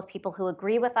table with people who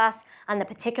agree with us on the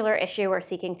particular issue we're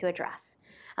seeking to address.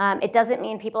 It doesn't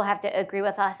mean people have to agree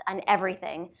with us on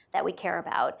everything that we care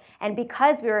about. And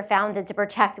because we were founded to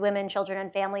protect women, children,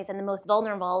 and families and the most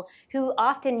vulnerable, who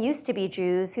often used to be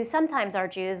Jews, who sometimes are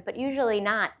Jews, but usually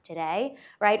not today,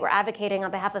 right? We're advocating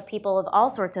on behalf of people of all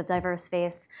sorts of diverse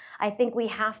faiths. I think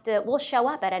we'll show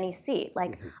up at any seat.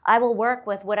 Like, I will work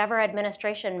with whatever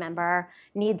administration member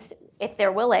needs, if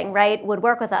they're willing, right, would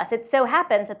work with us. It so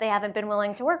happens that they haven't been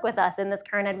willing to work with us in this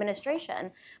current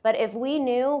administration. But if we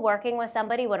knew working with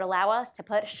somebody would allow us to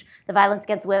push the Violence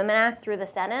Against Women Act through the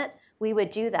Senate, we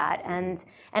would do that. And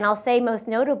I'll say most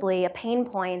notably a pain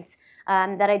point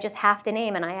that I just have to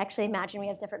name, and I actually imagine we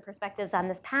have different perspectives on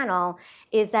this panel,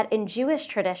 is that in Jewish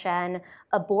tradition,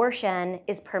 abortion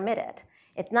is permitted.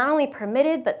 It's not only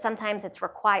permitted, but sometimes it's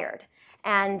required.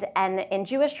 And in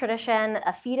Jewish tradition,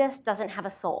 a fetus doesn't have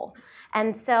a soul.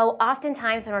 And so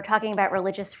oftentimes when we're talking about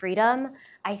religious freedom,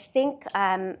 I think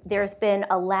there's been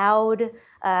a louder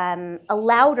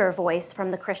voice from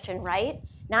the Christian right,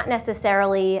 not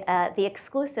necessarily the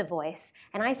exclusive voice.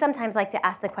 And I sometimes like to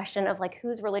ask the question of, like,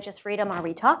 whose religious freedom are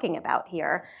we talking about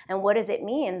here? And what does it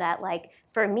mean that, like,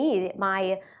 for me,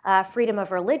 my freedom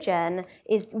of religion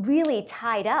is really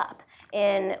tied up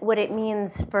in what it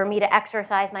means for me to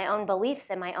exercise my own beliefs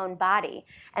in my own body.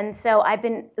 And so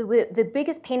the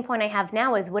biggest pain point I have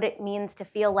now is what it means to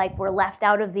feel like we're left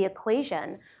out of the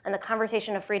equation on the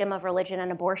conversation of freedom of religion and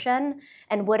abortion,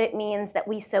 and what it means that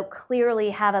we so clearly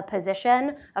have a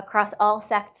position across all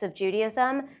sects of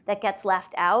Judaism that gets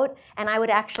left out. And I would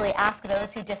actually ask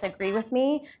those who disagree with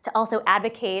me to also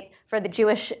advocate for the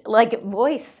Jewish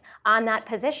voice on that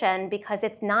position, because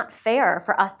it's not fair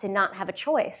for us to not have a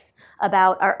choice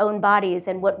about our own bodies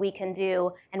and what we can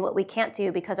do and what we can't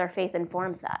do, because our faith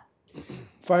informs that.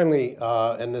 Finally,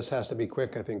 and this has to be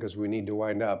quick, I think, because we need to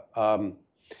wind up.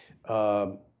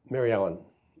 Mary Ellen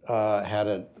had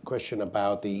a question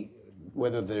about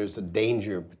whether there's a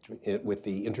danger with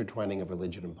the intertwining of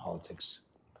religion and politics.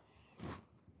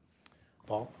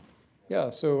 Paul? Yeah,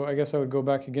 so I guess I would go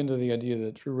back again to the idea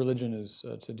that true religion is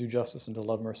to do justice and to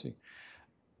love mercy.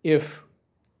 If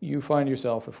we find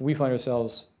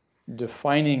ourselves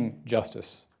defining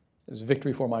justice as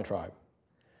victory for my tribe,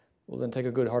 well, then take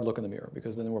a good hard look in the mirror,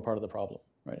 because then we're part of the problem,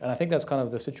 right? And I think that's kind of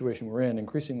the situation we're in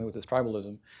increasingly with this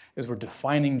tribalism, is we're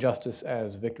defining justice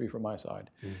as victory for my side.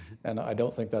 Mm-hmm. And I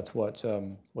don't think that's what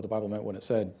the Bible meant when it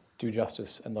said, do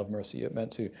justice and love mercy. It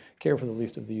meant to care for the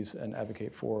least of these and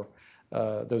advocate for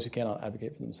those who cannot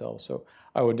advocate for themselves. So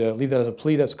I would leave that as a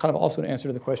plea. That's kind of also an answer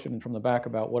to the question from the back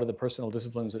about what are the personal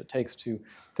disciplines that it takes to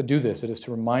do this. It is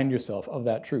to remind yourself of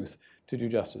that truth, to do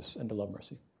justice and to love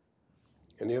mercy.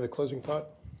 Any other closing thought?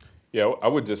 Yeah, I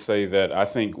would just say that I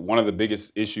think one of the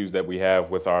biggest issues that we have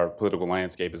with our political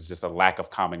landscape is just a lack of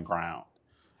common ground.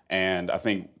 And I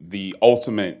think the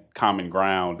ultimate common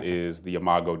ground is the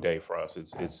Imago Dei for us.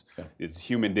 It's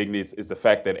human dignity. It's the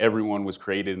fact that everyone was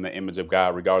created in the image of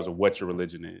God, regardless of what your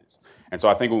religion is. And so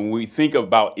I think when we think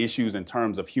about issues in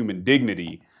terms of human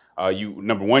dignity,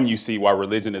 number one, you see why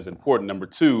religion is important. Number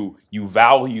two, you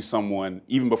value someone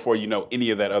even before you know any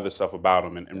of that other stuff about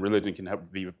them. And religion can help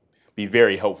be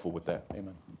very helpful with that.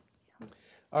 Amen.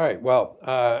 All right, well,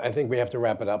 I think we have to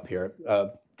wrap it up here.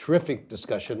 Terrific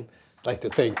discussion. I'd like to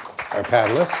thank our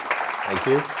panelists. Thank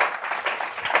you.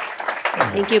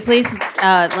 Thank you. Please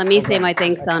let me say my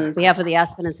thanks on behalf of the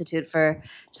Aspen Institute for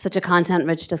such a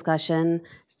content-rich discussion,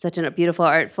 such a beautiful,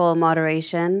 artful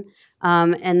moderation.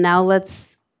 And now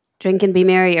let's drink and be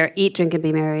merry, or eat, drink, and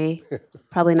be merry.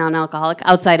 Probably non-alcoholic,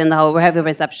 outside in the hall. We're having a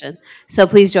reception. So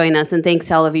please join us, and thanks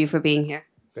to all of you for being here.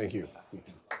 Thank you.